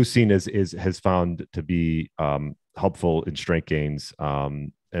 leucine has found to be helpful in strength gains,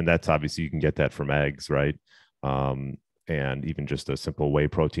 and that's obviously you can get that from eggs, right? And even just a simple whey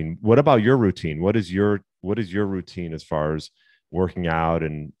protein. What about your routine? What is your routine as far as working out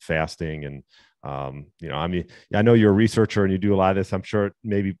and fasting? And I know you're a researcher and you do a lot of this. I'm sure it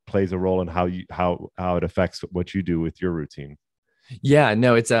maybe plays a role in how it affects what you do with your routine. Yeah,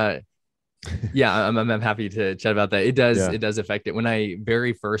 no, it's yeah, I'm happy to chat about that. It does affect it. When I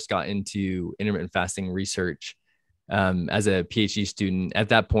very first got into intermittent fasting research as a PhD student, at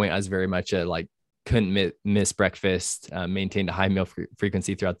that point, I was very much couldn't miss breakfast, maintained a high meal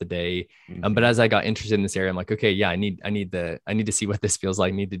frequency throughout the day. But as I got interested in this area, I'm like, okay, yeah, I need to see what this feels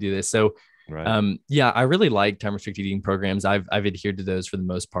like. I need to do this. So I really like time restricted eating programs. I've adhered to those for the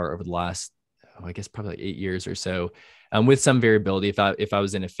most part over the last, I guess probably 8 years or so. With some variability, if I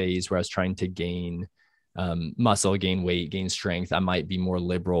was in a phase where I was trying to gain muscle, gain weight, gain strength, I might be more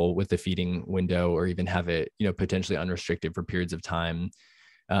liberal with the feeding window or even have it, potentially unrestricted for periods of time.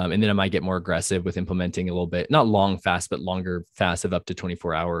 And then I might get more aggressive with implementing a little bit, not long fast, but longer fast of up to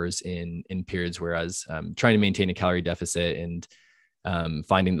 24 hours in periods, whereas trying to maintain a calorie deficit and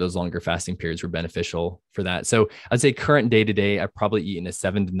finding those longer fasting periods were beneficial for that. So I'd say current day to day, I probably eat in a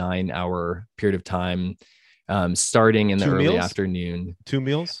 7 to 9 hour period of time, starting in the early afternoon. 2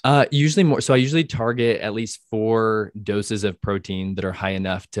 meals? Usually more. So I usually target at least 4 doses of protein that are high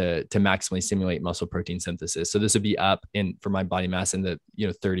enough to maximally stimulate muscle protein synthesis. So this would be up for my body mass in the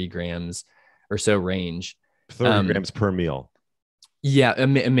 30 grams or so range. 30 grams per meal. Yeah, a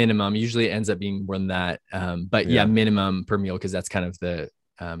minimum. Usually it ends up being more than that. But yeah, minimum per meal, because that's kind of the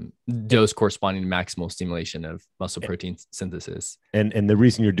dose corresponding to maximal stimulation of muscle protein synthesis. And the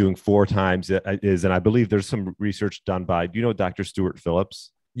reason you're doing 4 times is, and I believe there's some research done by, do you know Dr. Stuart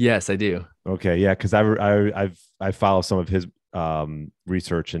Phillips? Yes, I do. Okay, yeah, because I follow some of his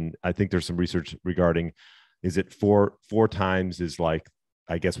research, and I think there's some research regarding, is it four times is like,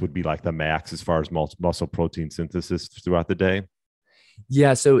 I guess would be like the max as far as muscle protein synthesis throughout the day.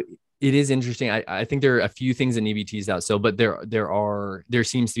 Yeah, so it is interesting. I think there are a few things that need to be teased out. So, but there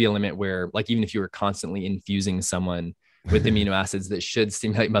seems to be a limit where, like, even if you were constantly infusing someone with amino acids that should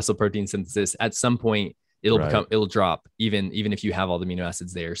stimulate muscle protein synthesis, at some point it'll drop, even if you have all the amino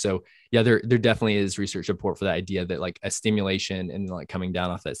acids there. So yeah, there definitely is research support for that idea that like a stimulation and like coming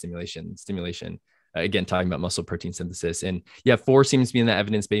down off that stimulation, again, talking about muscle protein synthesis. And yeah, 4 seems to be in the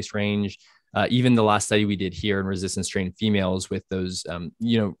evidence-based range. Even the last study we did here in resistance trained females with those,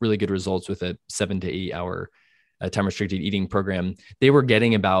 really good results with a 7 to 8 hour time restricted eating program, they were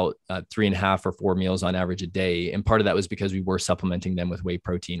getting about 3.5 or 4 meals on average a day. And part of that was because we were supplementing them with whey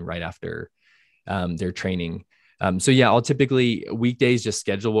protein right after their training. So yeah, I'll typically weekdays just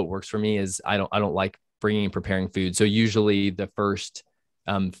schedule what works for me. Is I don't like bringing and preparing food. So usually the first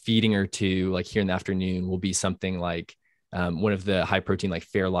feeding or 2, like here in the afternoon, will be something like one of the high protein, like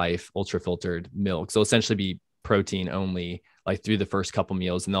Fairlife ultra filtered milk. So essentially be protein only, like through the first couple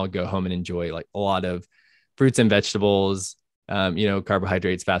meals, and then I'll go home and enjoy like a lot of fruits and vegetables,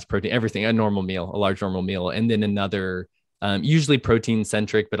 carbohydrates, fast protein, everything, a large normal meal. And then another, usually protein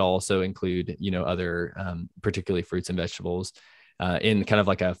centric, but I'll also include, other, particularly fruits and vegetables, in kind of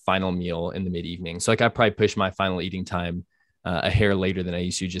like a final meal in the mid evening. So like I probably push my final eating time a hair later than I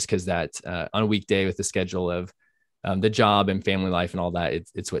used to, just because that on a weekday with the schedule of the job and family life and all that,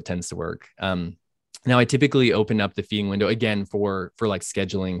 it's what tends to work. Now I typically open up the feeding window again for like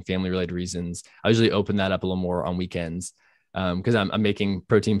scheduling, family related reasons. I usually open that up a little more on weekends because I'm making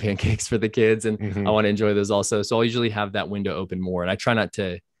protein pancakes for the kids, and I want to enjoy those also. So I'll usually have that window open more, and I try not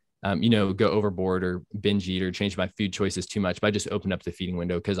to, go overboard or binge eat or change my food choices too much, but I just open up the feeding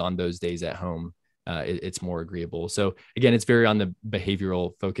window because on those days at home, it's more agreeable. So again, it's very on the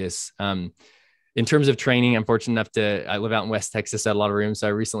behavioral focus. In terms of training, I'm fortunate enough I live out in West Texas, at a lot of room. So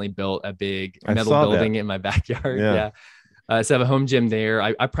I recently built a big metal building in my backyard. Yeah. So I have a home gym there.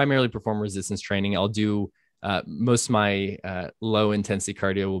 I primarily perform resistance training. I'll do most of my low intensity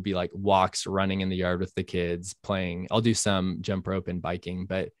cardio will be like walks, running in the yard with the kids, playing. I'll do some jump rope and biking,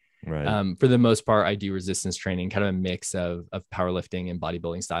 but for the most part, I do resistance training, kind of a mix of powerlifting and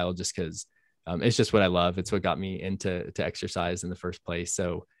bodybuilding style, just because it's just what I love. It's what got me into exercise in the first place.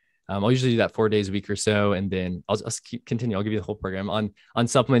 So I'll usually do that 4 days a week or so. And then I'll continue. I'll give you the whole program on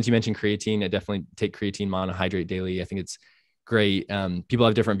supplements. You mentioned creatine. I definitely take creatine monohydrate daily. I think it's great. People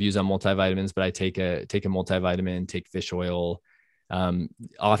have different views on multivitamins, but I take a multivitamin, take fish oil,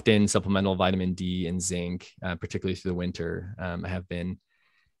 often supplemental vitamin D and zinc, particularly through the winter. I have been,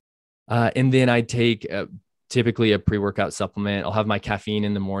 and then I take typically a pre-workout supplement. I'll have my caffeine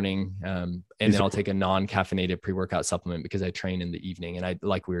in the morning. And then I'll take a non-caffeinated pre-workout supplement because I train in the evening. And I,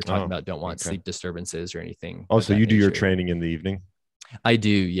 like we were talking about, don't want sleep disturbances or anything. Oh, so you do your training in the evening? I do.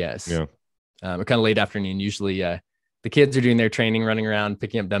 Yes. Yeah. Kind of late afternoon. Usually the kids are doing their training, running around,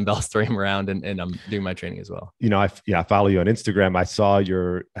 picking up dumbbells, throwing them around, and I'm doing my training as well. I follow you on Instagram. I saw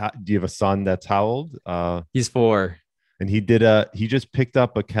do you have a son that's how old? He's 4. And he just picked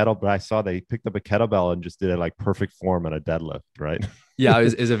up a kettlebell. I saw that he picked up a kettlebell and just did it like perfect form on a deadlift, right? Yeah,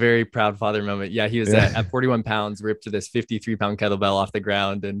 it was a very proud father moment. Yeah, he was at 41 pounds, ripped to this 53-pound kettlebell off the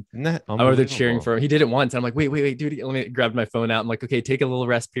ground, and I was there cheering for him. He did it once. And I'm like, wait, dude, let me grab my phone out. I'm like, okay, take a little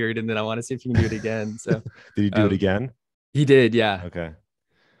rest period, and then I want to see if you can do it again. So did he do it again? He did, yeah. Okay.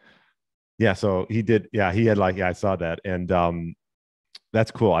 Yeah, so he did. Yeah, he had I saw that, and that's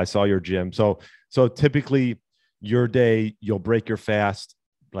cool. I saw your gym. So typically, your day, you'll break your fast,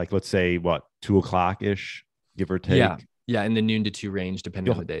 like let's say 2:00 ish, give or take. Yeah, in the noon to 2 range,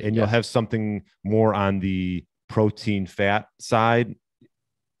 depending on the day. And you'll have something more on the protein fat side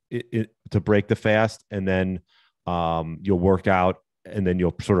to break the fast, and then you'll work out and then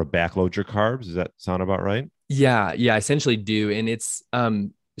you'll sort of backload your carbs. Does that sound about right? Yeah, yeah, I essentially do. And it's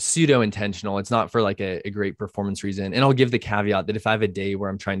pseudo intentional. It's not for like a great performance reason. And I'll give the caveat that if I have a day where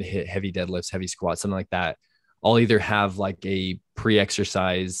I'm trying to hit heavy deadlifts, heavy squats, something like that, I'll either have like a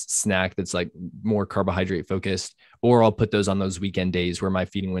pre-exercise snack that's like more carbohydrate focused, or I'll put those on those weekend days where my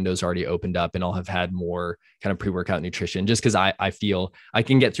feeding window's already opened up and I'll have had more kind of pre-workout nutrition, just because I feel I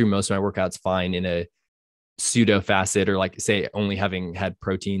can get through most of my workouts fine in a pseudo facet, or like say only having had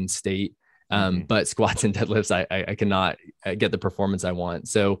protein state. But squats and deadlifts, I cannot get the performance I want.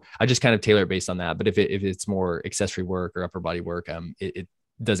 So I just kind of tailor it based on that. But if it's more accessory work or upper body work, it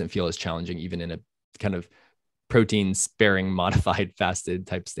doesn't feel as challenging, even in a kind of protein sparing, modified, fasted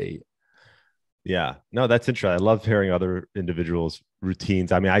type state. Yeah, no, that's interesting. I love hearing other individuals'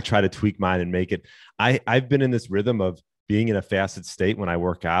 routines. I mean, I try to tweak mine and make it. I've been in this rhythm of being in a fasted state when I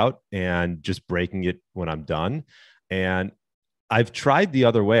work out and just breaking it when I'm done. And I've tried the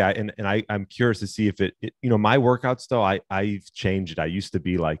other way. I'm curious to see if it my workouts though, I've changed it. I used to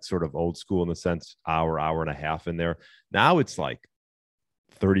be like sort of old school in the sense hour and a half in there. Now it's like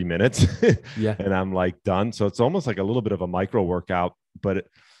 30 minutes Yeah. and I'm like done. So it's almost like a little bit of a micro workout, but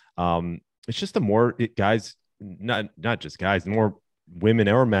it's just guys, not just guys, more women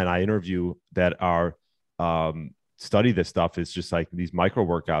or men I interview that are study this stuff, is just like these micro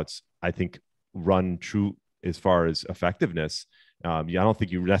workouts, I think, run true as far as effectiveness. I don't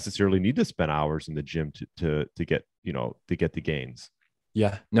think you necessarily need to spend hours in the gym to get the gains.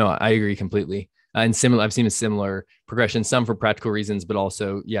 Yeah, no, I agree completely. And similar, I've seen a similar progression, some for practical reasons, but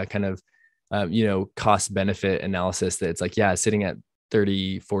also, yeah, kind of, cost benefit analysis that it's like, yeah, sitting at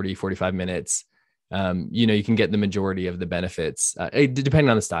 30, 40, 45 minutes, you can get the majority of the benefits, depending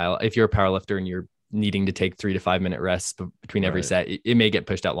on the style. If you're a powerlifter and you're needing to take 3 to 5 minute rests between every set, it may get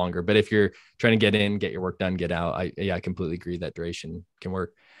pushed out longer. But if you're trying to get in, get your work done, get out, I completely agree that duration can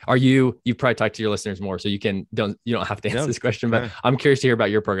work. You've probably talked to your listeners more, so you don't have to answer this question, but I'm curious to hear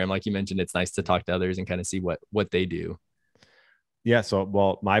about your program. Like you mentioned, it's nice to talk to others and kind of see what they do. Yeah. So,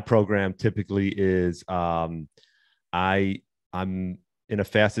 well, my program typically is, I'm in a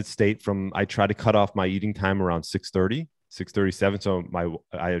fasted state I try to cut off my eating time around 6:37. So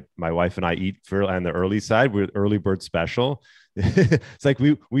my wife and I eat on the early side. We're early bird special. It's like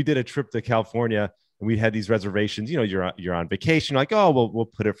we did a trip to California and we had these reservations. You're on vacation. Like, oh, we'll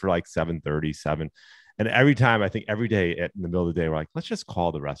put it for like 7:37. And every time, I think every day in the middle of the day, we're like, let's just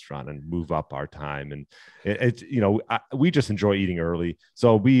call the restaurant and move up our time. And we just enjoy eating early.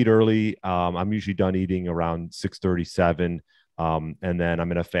 So we eat early. I'm usually done eating around 6:37. And then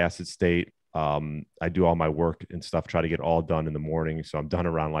I'm in a fasted state. I do all my work and stuff, try to get all done in the morning. So I'm done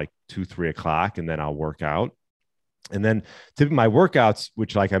around like 2-3 o'clock, and then I'll work out. And then typically my workouts,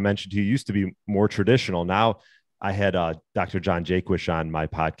 which, like I mentioned to you, used to be more traditional. Now I had Dr. John Jaquish on my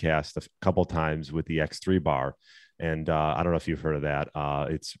podcast a couple times with the X3 bar. And I don't know if you've heard of that.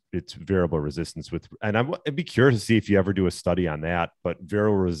 It's variable resistance and I'd be curious to see if you ever do a study on that, but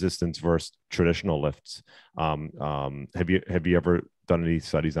variable resistance versus traditional lifts. Have you ever done any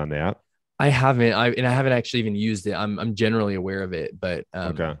studies on that? I haven't. I haven't actually even used it. I'm generally aware of it, but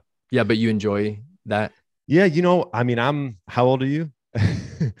okay. Yeah, but you enjoy that? Yeah, I mean, how old are you?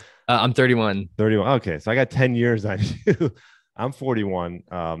 I'm 31. 31. Okay, so I got 10 years on you. I'm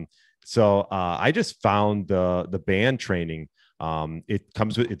 41. So I just found the band training.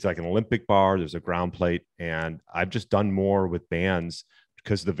 It's like an Olympic bar. There's a ground plate, and I've just done more with bands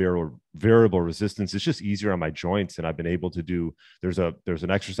because the variable resistance is just easier on my joints. And I've been able to do, there's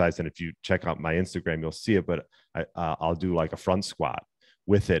an exercise. And if you check out my Instagram, you'll see it, but I'll do like a front squat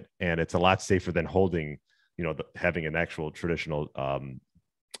with it. And it's a lot safer than holding, having an actual traditional,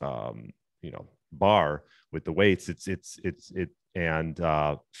 bar with the weights. And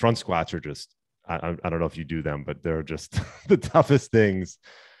front squats are just, I don't know if you do them, but they're just the toughest things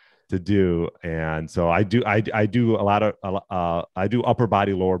to do. And so I do a lot of I do upper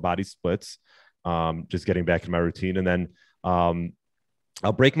body, lower body splits, just getting back to my routine. And then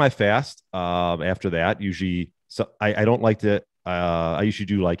I'll break my fast after that. Usually, so I don't like to I usually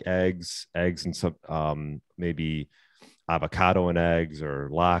do like eggs and some maybe avocado and eggs or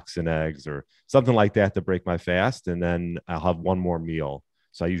lox and eggs or something like that to break my fast. And then I'll have one more meal.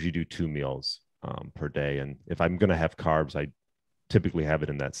 So I usually do 2 meals per day. And if I'm going to have carbs, I typically have it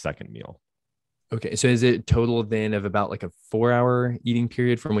in that second meal. Okay. So is it total then of about like a 4-hour eating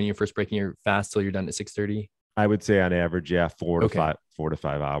period from when you're first breaking your fast till you're done at 6:30? I would say on average, yeah, 4 to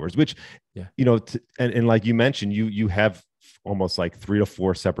 5 hours, which, yeah, and like you mentioned, you have almost like 3 to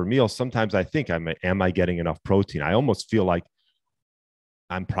 4 separate meals. Sometimes I think am I getting enough protein? I almost feel like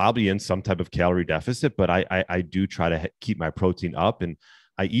I'm probably in some type of calorie deficit, but I do try to keep my protein up, and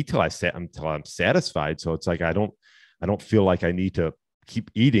I eat until I'm satisfied. So it's like I don't feel like I need to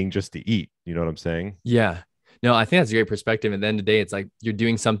keep eating just to eat. You know what I'm saying? Yeah. No, I think that's a great perspective. At the end of the day, it's like you're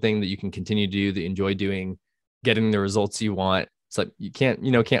doing something that you can continue to do, that you enjoy doing, getting the results you want. It's like you can't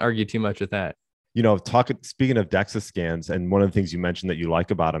argue too much with that. Speaking of DEXA scans, and one of the things you mentioned that you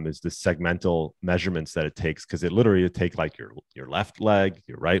like about them is the segmental measurements that it takes, because it literally take like your left leg,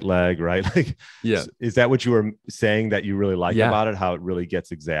 your right leg, right? Like, Yeah. is that what you were saying that you really like Yeah. about it? How it really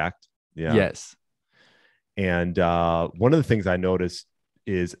gets exact? Yeah. Yes. And one of the things I noticed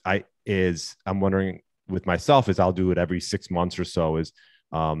I'm wondering with myself is I'll do it every 6 months or so.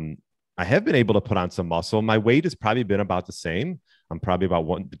 I have been able to put on some muscle. My weight has probably been about the same. I'm probably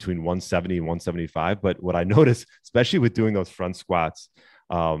between 170 and 175. But what I notice, especially with doing those front squats,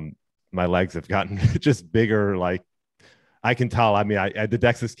 my legs have gotten just bigger. Like I can tell. I mean, the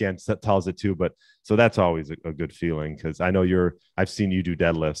DEXA scan tells it too. But so that's always a good feeling, because I know I've seen you do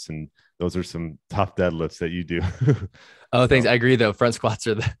deadlifts, and those are some tough deadlifts that you do. Oh, thanks. I agree, though. Front squats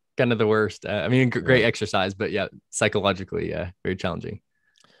are kind of the worst. I mean, great exercise, but yeah, psychologically, very challenging.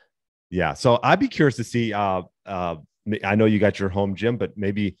 Yeah. So I'd be curious to see. I know you got your home gym, but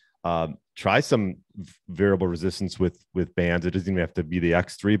maybe try some variable resistance with bands. It doesn't even have to be the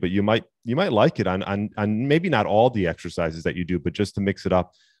X3, but you might like it on maybe not all the exercises that you do, but just to mix it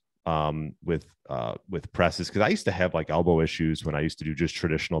up with presses. Because I used to have like elbow issues when I used to do just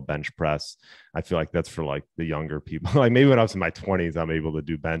traditional bench press. I feel like that's for like the younger people. Like maybe when I was in my 20s, I'm able to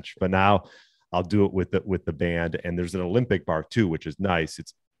do bench, but now I'll do it with the band. And there's an Olympic bar too, which is nice.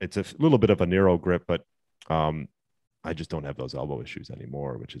 It's a little bit of a narrow grip, but I just don't have those elbow issues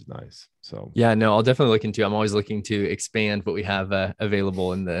anymore, which is nice. So yeah, no, I'll definitely look into. I'm always looking to expand what we have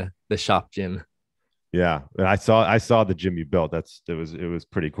available in the shop gym. Yeah, and I saw the gym you built. It was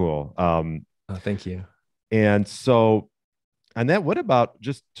pretty cool. Oh, thank you. And so, Annette, what about,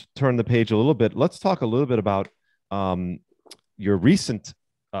 just to turn the page a little bit? Let's talk a little bit about your recent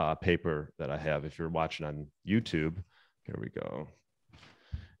paper that I have. If you're watching on YouTube, here we go.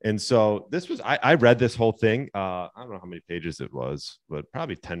 And so I read this whole thing. I don't know how many pages it was, but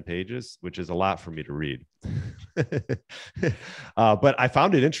probably 10 pages, which is a lot for me to read. But I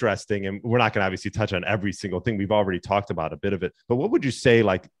found it interesting, and we're not going to obviously touch on every single thing. We've already talked about a bit of it, but what would you say,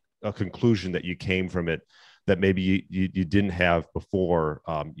 like a conclusion that you came from it that maybe you didn't have before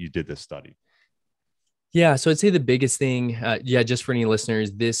you did this study? Yeah, so I'd say the biggest thing, just for any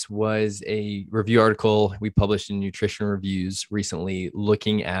listeners, this was a review article we published in Nutrition Reviews recently,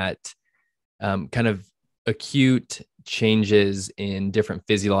 looking at kind of acute changes in different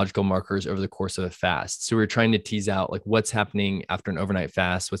physiological markers over the course of a fast. So we're trying to tease out like what's happening after an overnight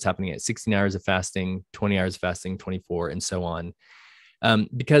fast, what's happening at 16 hours of fasting, 20 hours of fasting, 24, and so on.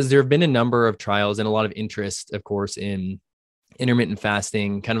 Because there have been a number of trials and a lot of interest, of course, in intermittent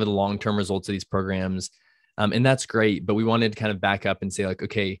fasting, kind of the long-term results of these programs. And that's great, but we wanted to kind of back up and say like,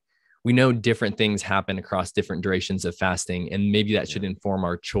 okay, we know different things happen across different durations of fasting, and maybe that should inform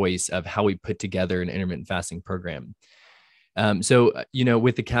our choice of how we put together an intermittent fasting program. So,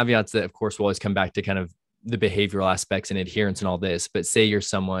 with the caveats that, of course, we'll always come back to kind of the behavioral aspects and adherence and all this, but say you're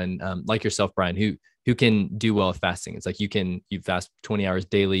someone like yourself, Brian, who can do well with fasting. It's like you fast 20 hours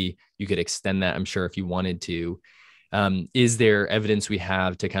daily. You could extend that, I'm sure, if you wanted to. Is there evidence we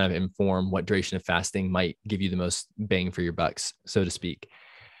have to kind of inform what duration of fasting might give you the most bang for your bucks, so to speak?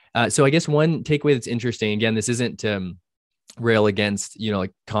 So I guess one takeaway that's interesting, again, this isn't to rail against,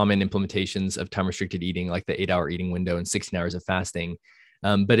 like common implementations of time restricted eating, like the 8-hour eating window and 16 hours of fasting.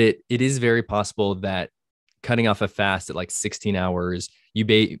 But it is very possible that cutting off a fast at like 16 hours, you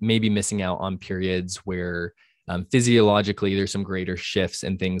may be missing out on periods where physiologically there's some greater shifts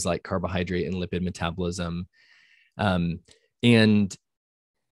in things like carbohydrate and lipid metabolism. And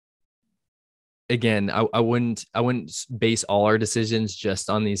again, I wouldn't base all our decisions just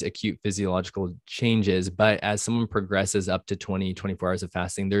on these acute physiological changes, but as someone progresses up to 20, 24 hours of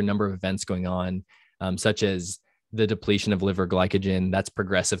fasting, there are a number of events going on, such as the depletion of liver glycogen. That's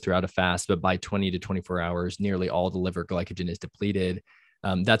progressive throughout a fast, but by 20 to 24 hours, nearly all the liver glycogen is depleted.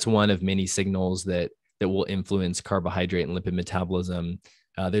 That's one of many signals that will influence carbohydrate and lipid metabolism.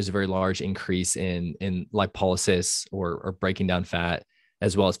 There's a very large increase in lipolysis or breaking down fat,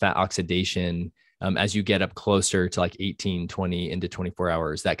 as well as fat oxidation as you get up closer to like 18, 20 into 24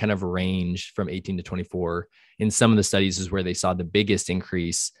 hours. That kind of range from 18 to 24 in some of the studies is where they saw the biggest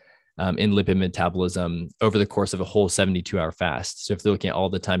increase in lipid metabolism over the course of a whole 72-hour fast. So if they're looking at all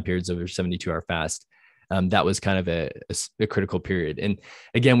the time periods over a 72-hour fast, that was kind of a critical period. And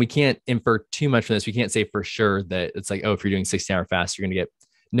again, we can't infer too much from this. We can't say for sure that it's like, oh, if you're doing 16-hour fast, you're going to get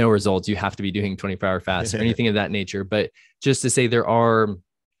no results. You have to be doing 24-hour fast or anything of that nature. But just to say there are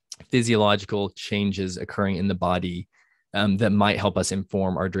physiological changes occurring in the body that might help us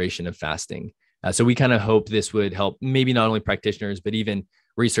inform our duration of fasting. So we kind of hope this would help maybe not only practitioners, but even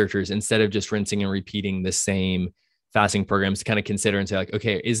researchers, instead of just rinsing and repeating the same fasting programs, to kind of consider and say like,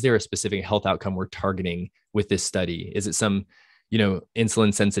 okay, is there a specific health outcome we're targeting with this study? Is it some,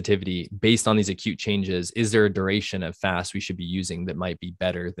 insulin sensitivity based on these acute changes? Is there a duration of fast we should be using that might be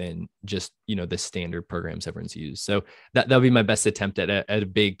better than just, the standard programs everyone's used? So that would be my best attempt at a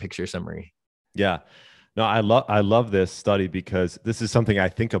big picture summary. Yeah. No, I love this study because this is something I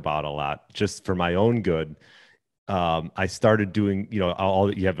think about a lot just for my own good. I started doing, you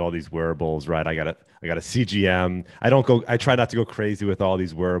have all these wearables, right? I got a CGM. I try not to go crazy with all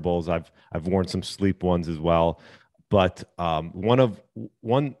these wearables. I've worn some sleep ones as well. But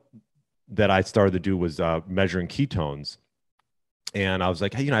one that I started to do was measuring ketones. And I was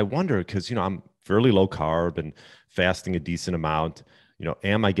like, hey, I wonder, because, I'm fairly low carb and fasting a decent amount,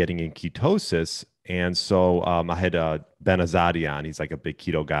 am I getting in ketosis? And so I had Ben Azadi on. He's like a big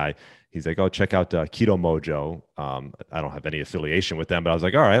keto guy. He's like, oh, check out Keto Mojo. I don't have any affiliation with them, but I was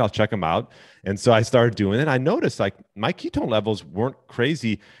like, all right, I'll check them out. And so I started doing it. I noticed like my ketone levels weren't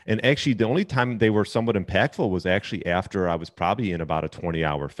crazy. And actually, the only time they were somewhat impactful was actually after I was probably in about a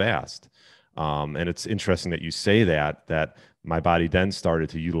 20-hour fast. And it's interesting that you say that my body then started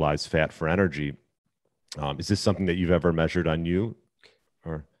to utilize fat for energy. Is this something that you've ever measured on you?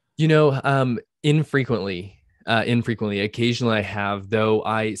 Or infrequently. Occasionally I have,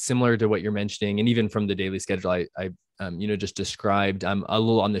 though similar to what you're mentioning, and even from the daily schedule I just described, I'm a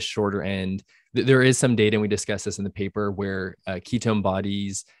little on the shorter end. There is some data, and we discussed this in the paper, where ketone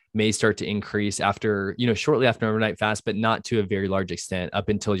bodies may start to increase after, shortly after an overnight fast, but not to a very large extent up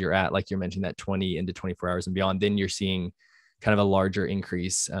until you're at, like you mentioned, that 20 into 24 hours and beyond. Then you're seeing kind of a larger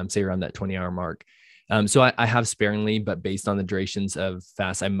increase, say around that 20-hour mark. So I have sparingly, but based on the durations of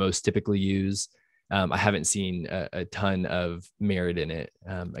fast I most typically use, I haven't seen a ton of merit in it.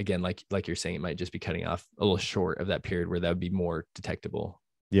 Again, like you're saying, it might just be cutting off a little short of that period where that would be more detectable.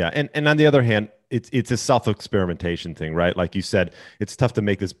 Yeah. And on the other hand, it's a self-experimentation thing, right? Like you said, it's tough to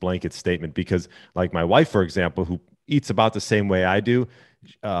make this blanket statement because like my wife, for example, who eats about the same way I do,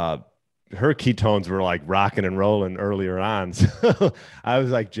 her ketones were like rocking and rolling earlier on. So I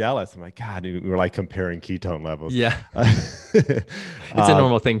was like jealous. I'm like, God, we were like comparing ketone levels. Yeah. It's a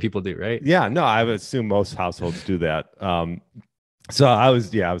normal thing people do, right? Yeah, no, I would assume most households do that. So I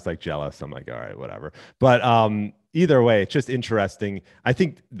was like jealous. I'm like, all right, whatever. But either way, it's just interesting. I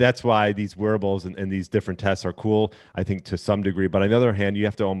think that's why these wearables and these different tests are cool, I think to some degree. But on the other hand, you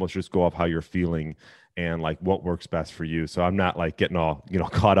have to almost just go off how you're feeling and like what works best for you. So I'm not like getting all,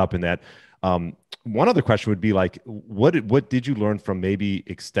 caught up in that. One other question would be like, what did you learn from maybe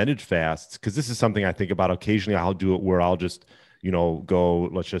extended fasts? Because this is something I think about occasionally. I'll do it where I'll just, go,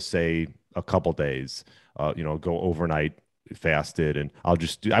 let's just say a couple days, go overnight fasted, and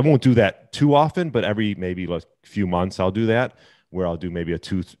I won't do that too often, but every maybe like few months I'll do that, where I'll do maybe a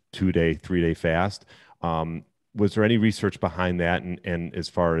 2-day, 3-day fast. Was there any research behind that? And as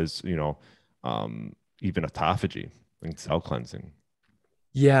far as, even autophagy and cell cleansing?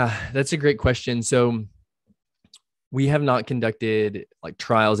 Yeah, that's a great question. So we have not conducted like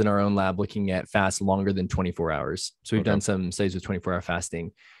trials in our own lab looking at fast longer than 24 hours. So we've done some studies with 24-hour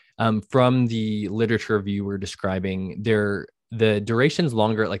fasting. From the literature review we're describing, the durations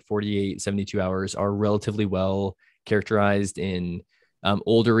longer at like 48, 72 hours are relatively well characterized in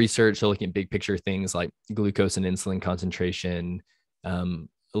older research. So looking at big picture things like glucose and insulin concentration,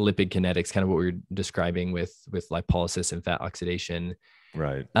 lipid kinetics, kind of what we were describing with lipolysis and fat oxidation.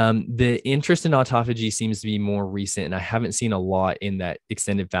 Right. The interest in autophagy seems to be more recent, and I haven't seen a lot in that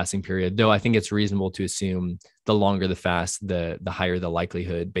extended fasting period, though I think it's reasonable to assume the longer the fast, the higher the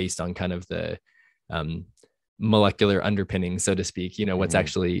likelihood based on kind of the molecular underpinning, so to speak, what's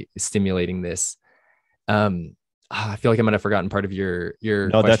actually stimulating this. I feel like I might have forgotten part of your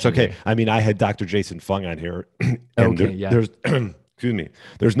No, that's okay. Here. I mean, I had Dr. Jason Fung on here. And there's excuse me,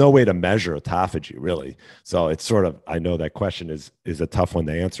 there's no way to measure autophagy really. So it's sort of, I know that question is a tough one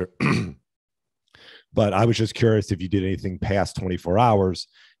to answer, but I was just curious if you did anything past 24 hours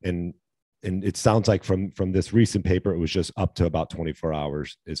and it sounds like from this recent paper, it was just up to about 24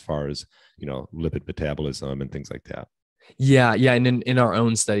 hours as far as, lipid metabolism and things like that. Yeah. And in our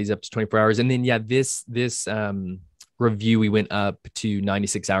own studies up to 24 hours. And then, this review, we went up to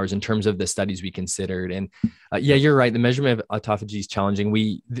 96 hours in terms of the studies we considered. And yeah, you're right. The measurement of autophagy is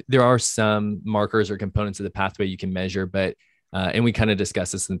challenging. There are some markers or components of the pathway you can measure, but and we kind of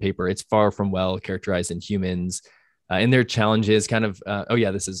discussed this in the paper, it's far from well characterized in humans. And their challenge is kind of,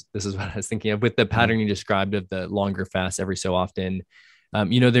 this is what I was thinking of with the pattern you described of the longer fast every so often.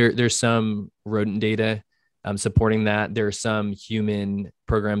 There's some rodent data supporting that. There are some human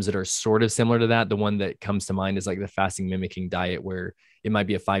programs that are sort of similar to that. The one that comes to mind is like the fasting mimicking diet, where it might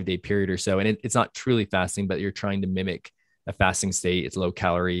be a 5-day period or so. And it's not truly fasting, but you're trying to mimic a fasting state. It's low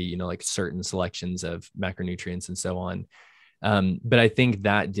calorie, like certain selections of macronutrients and so on. But I think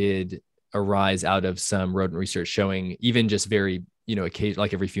that did arise out of some rodent research showing even just very, occasionally,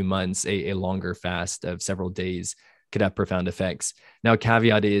 like every few months, a longer fast of several days could have profound effects. Now,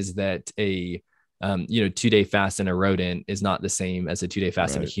 caveat is that a 2-day fast in a rodent is not the same as a 2-day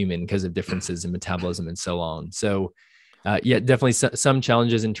fast in a human because of differences in metabolism and so on. So definitely some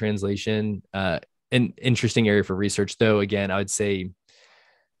challenges in translation. An interesting area for research, though. Again, I would say,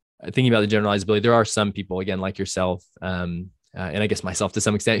 thinking about the generalizability, there are some people, again, like yourself, and I guess myself to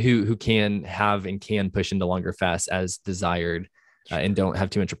some extent, who can have and can push into longer fasts as desired, and don't have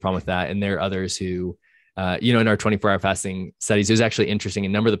too much of a problem with that. And there are others who, in our 24-hour fasting studies, it was actually interesting. A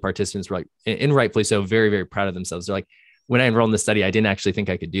number of the participants were like, and rightfully so, very, very proud of themselves. They're like, when I enrolled in the study, I didn't actually think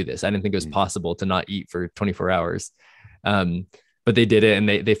I could do this. I didn't think it was possible to not eat for 24 hours. But they did it, and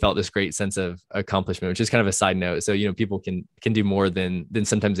they felt this great sense of accomplishment, which is kind of a side note. So, people can do more than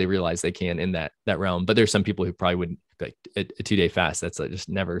sometimes they realize they can in that realm. But there's some people who probably wouldn't, like a 2-day fast. That's just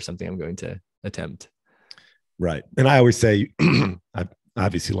never something I'm going to attempt. Right. And I always say, I've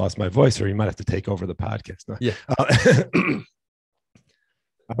obviously lost my voice, or you might have to take over the podcast. No. Yeah.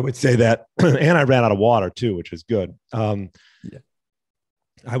 I would say that, and I ran out of water too, which is good. I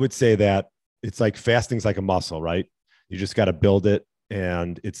would say that it's like fasting's like a muscle, right? You just got to build it,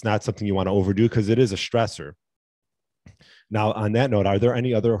 and it's not something you want to overdo because it is a stressor. Now, on that note, are there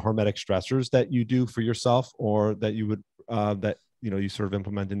any other hormetic stressors that you do for yourself, or that you would you sort of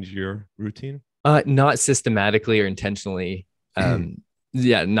implement into your routine? Not systematically or intentionally. Not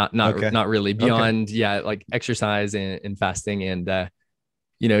really. Beyond like exercise and fasting and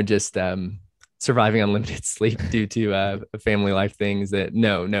just surviving on limited sleep due to family life things. That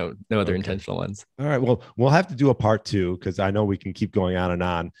no other intentional ones. All right. Well, we'll have to do a part 2 because I know we can keep going on and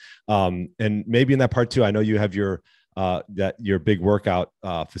on. And maybe in that part 2, I know you have your big workout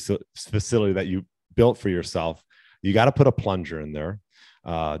facility that you built for yourself. You got to put a plunger in there.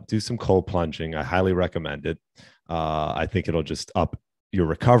 Do some cold plunging. I highly recommend it. I think it'll just up your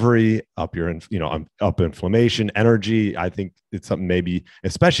recovery, up your, up inflammation, energy. I think it's something maybe,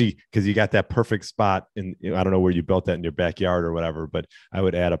 especially because you got that perfect spot in, I don't know where you built that in your backyard or whatever, but I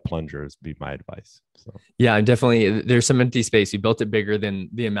would add a plunger would be my advice. So. Yeah, I'm definitely, there's some empty space. We built it bigger than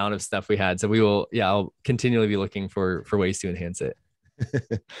the amount of stuff we had. So we will, I'll continually be looking for ways to enhance it.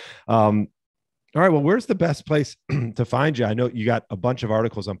 All right. Well, where's the best place to find you? I know you got a bunch of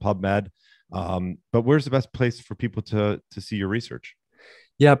articles on PubMed, but where's the best place for people to see your research?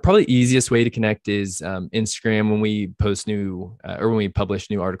 Yeah, probably easiest way to connect is Instagram. When we post when we publish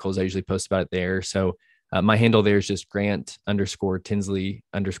new articles, I usually post about it there. So my handle there is just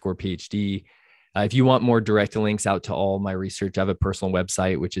Grant_Tinsley_PhD. If you want more direct links out to all my research, I have a personal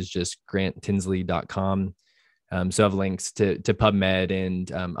website, which is just granttinsley.com. So I have links to PubMed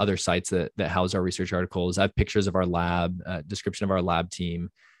and other sites that house our research articles. I have pictures of our lab, description of our lab team,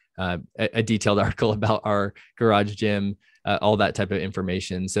 a detailed article about our garage gym, all that type of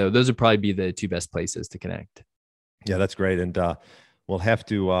information. So those would probably be the 2 best places to connect. Yeah, that's great. And we'll have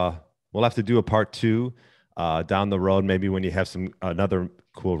to do a part 2 down the road, maybe when you have another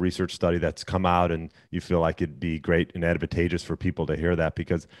cool research study that's come out and you feel like it'd be great and advantageous for people to hear that,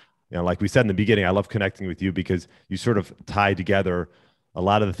 because like we said in the beginning, I love connecting with you because you sort of tie together a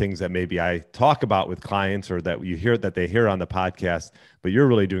lot of the things that maybe I talk about with clients or that you hear that they hear on the podcast, but you're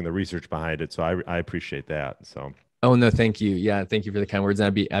really doing the research behind it. So I appreciate that. So. Oh, no, thank you. Yeah. Thank you for the kind words.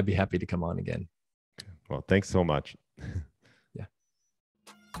 I'd be happy to come on again. Well, thanks so much. Yeah.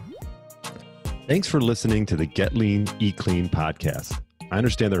 Thanks for listening to the Get Lean, Eat Clean podcast. I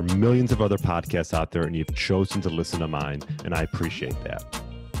understand there are millions of other podcasts out there and you've chosen to listen to mine, and I appreciate that.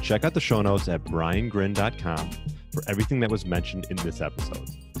 Check out the show notes at briangrin.com for everything that was mentioned in this episode.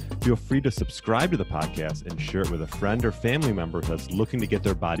 Feel free to subscribe to the podcast and share it with a friend or family member that's looking to get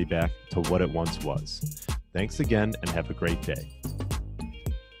their body back to what it once was. Thanks again, and have a great day.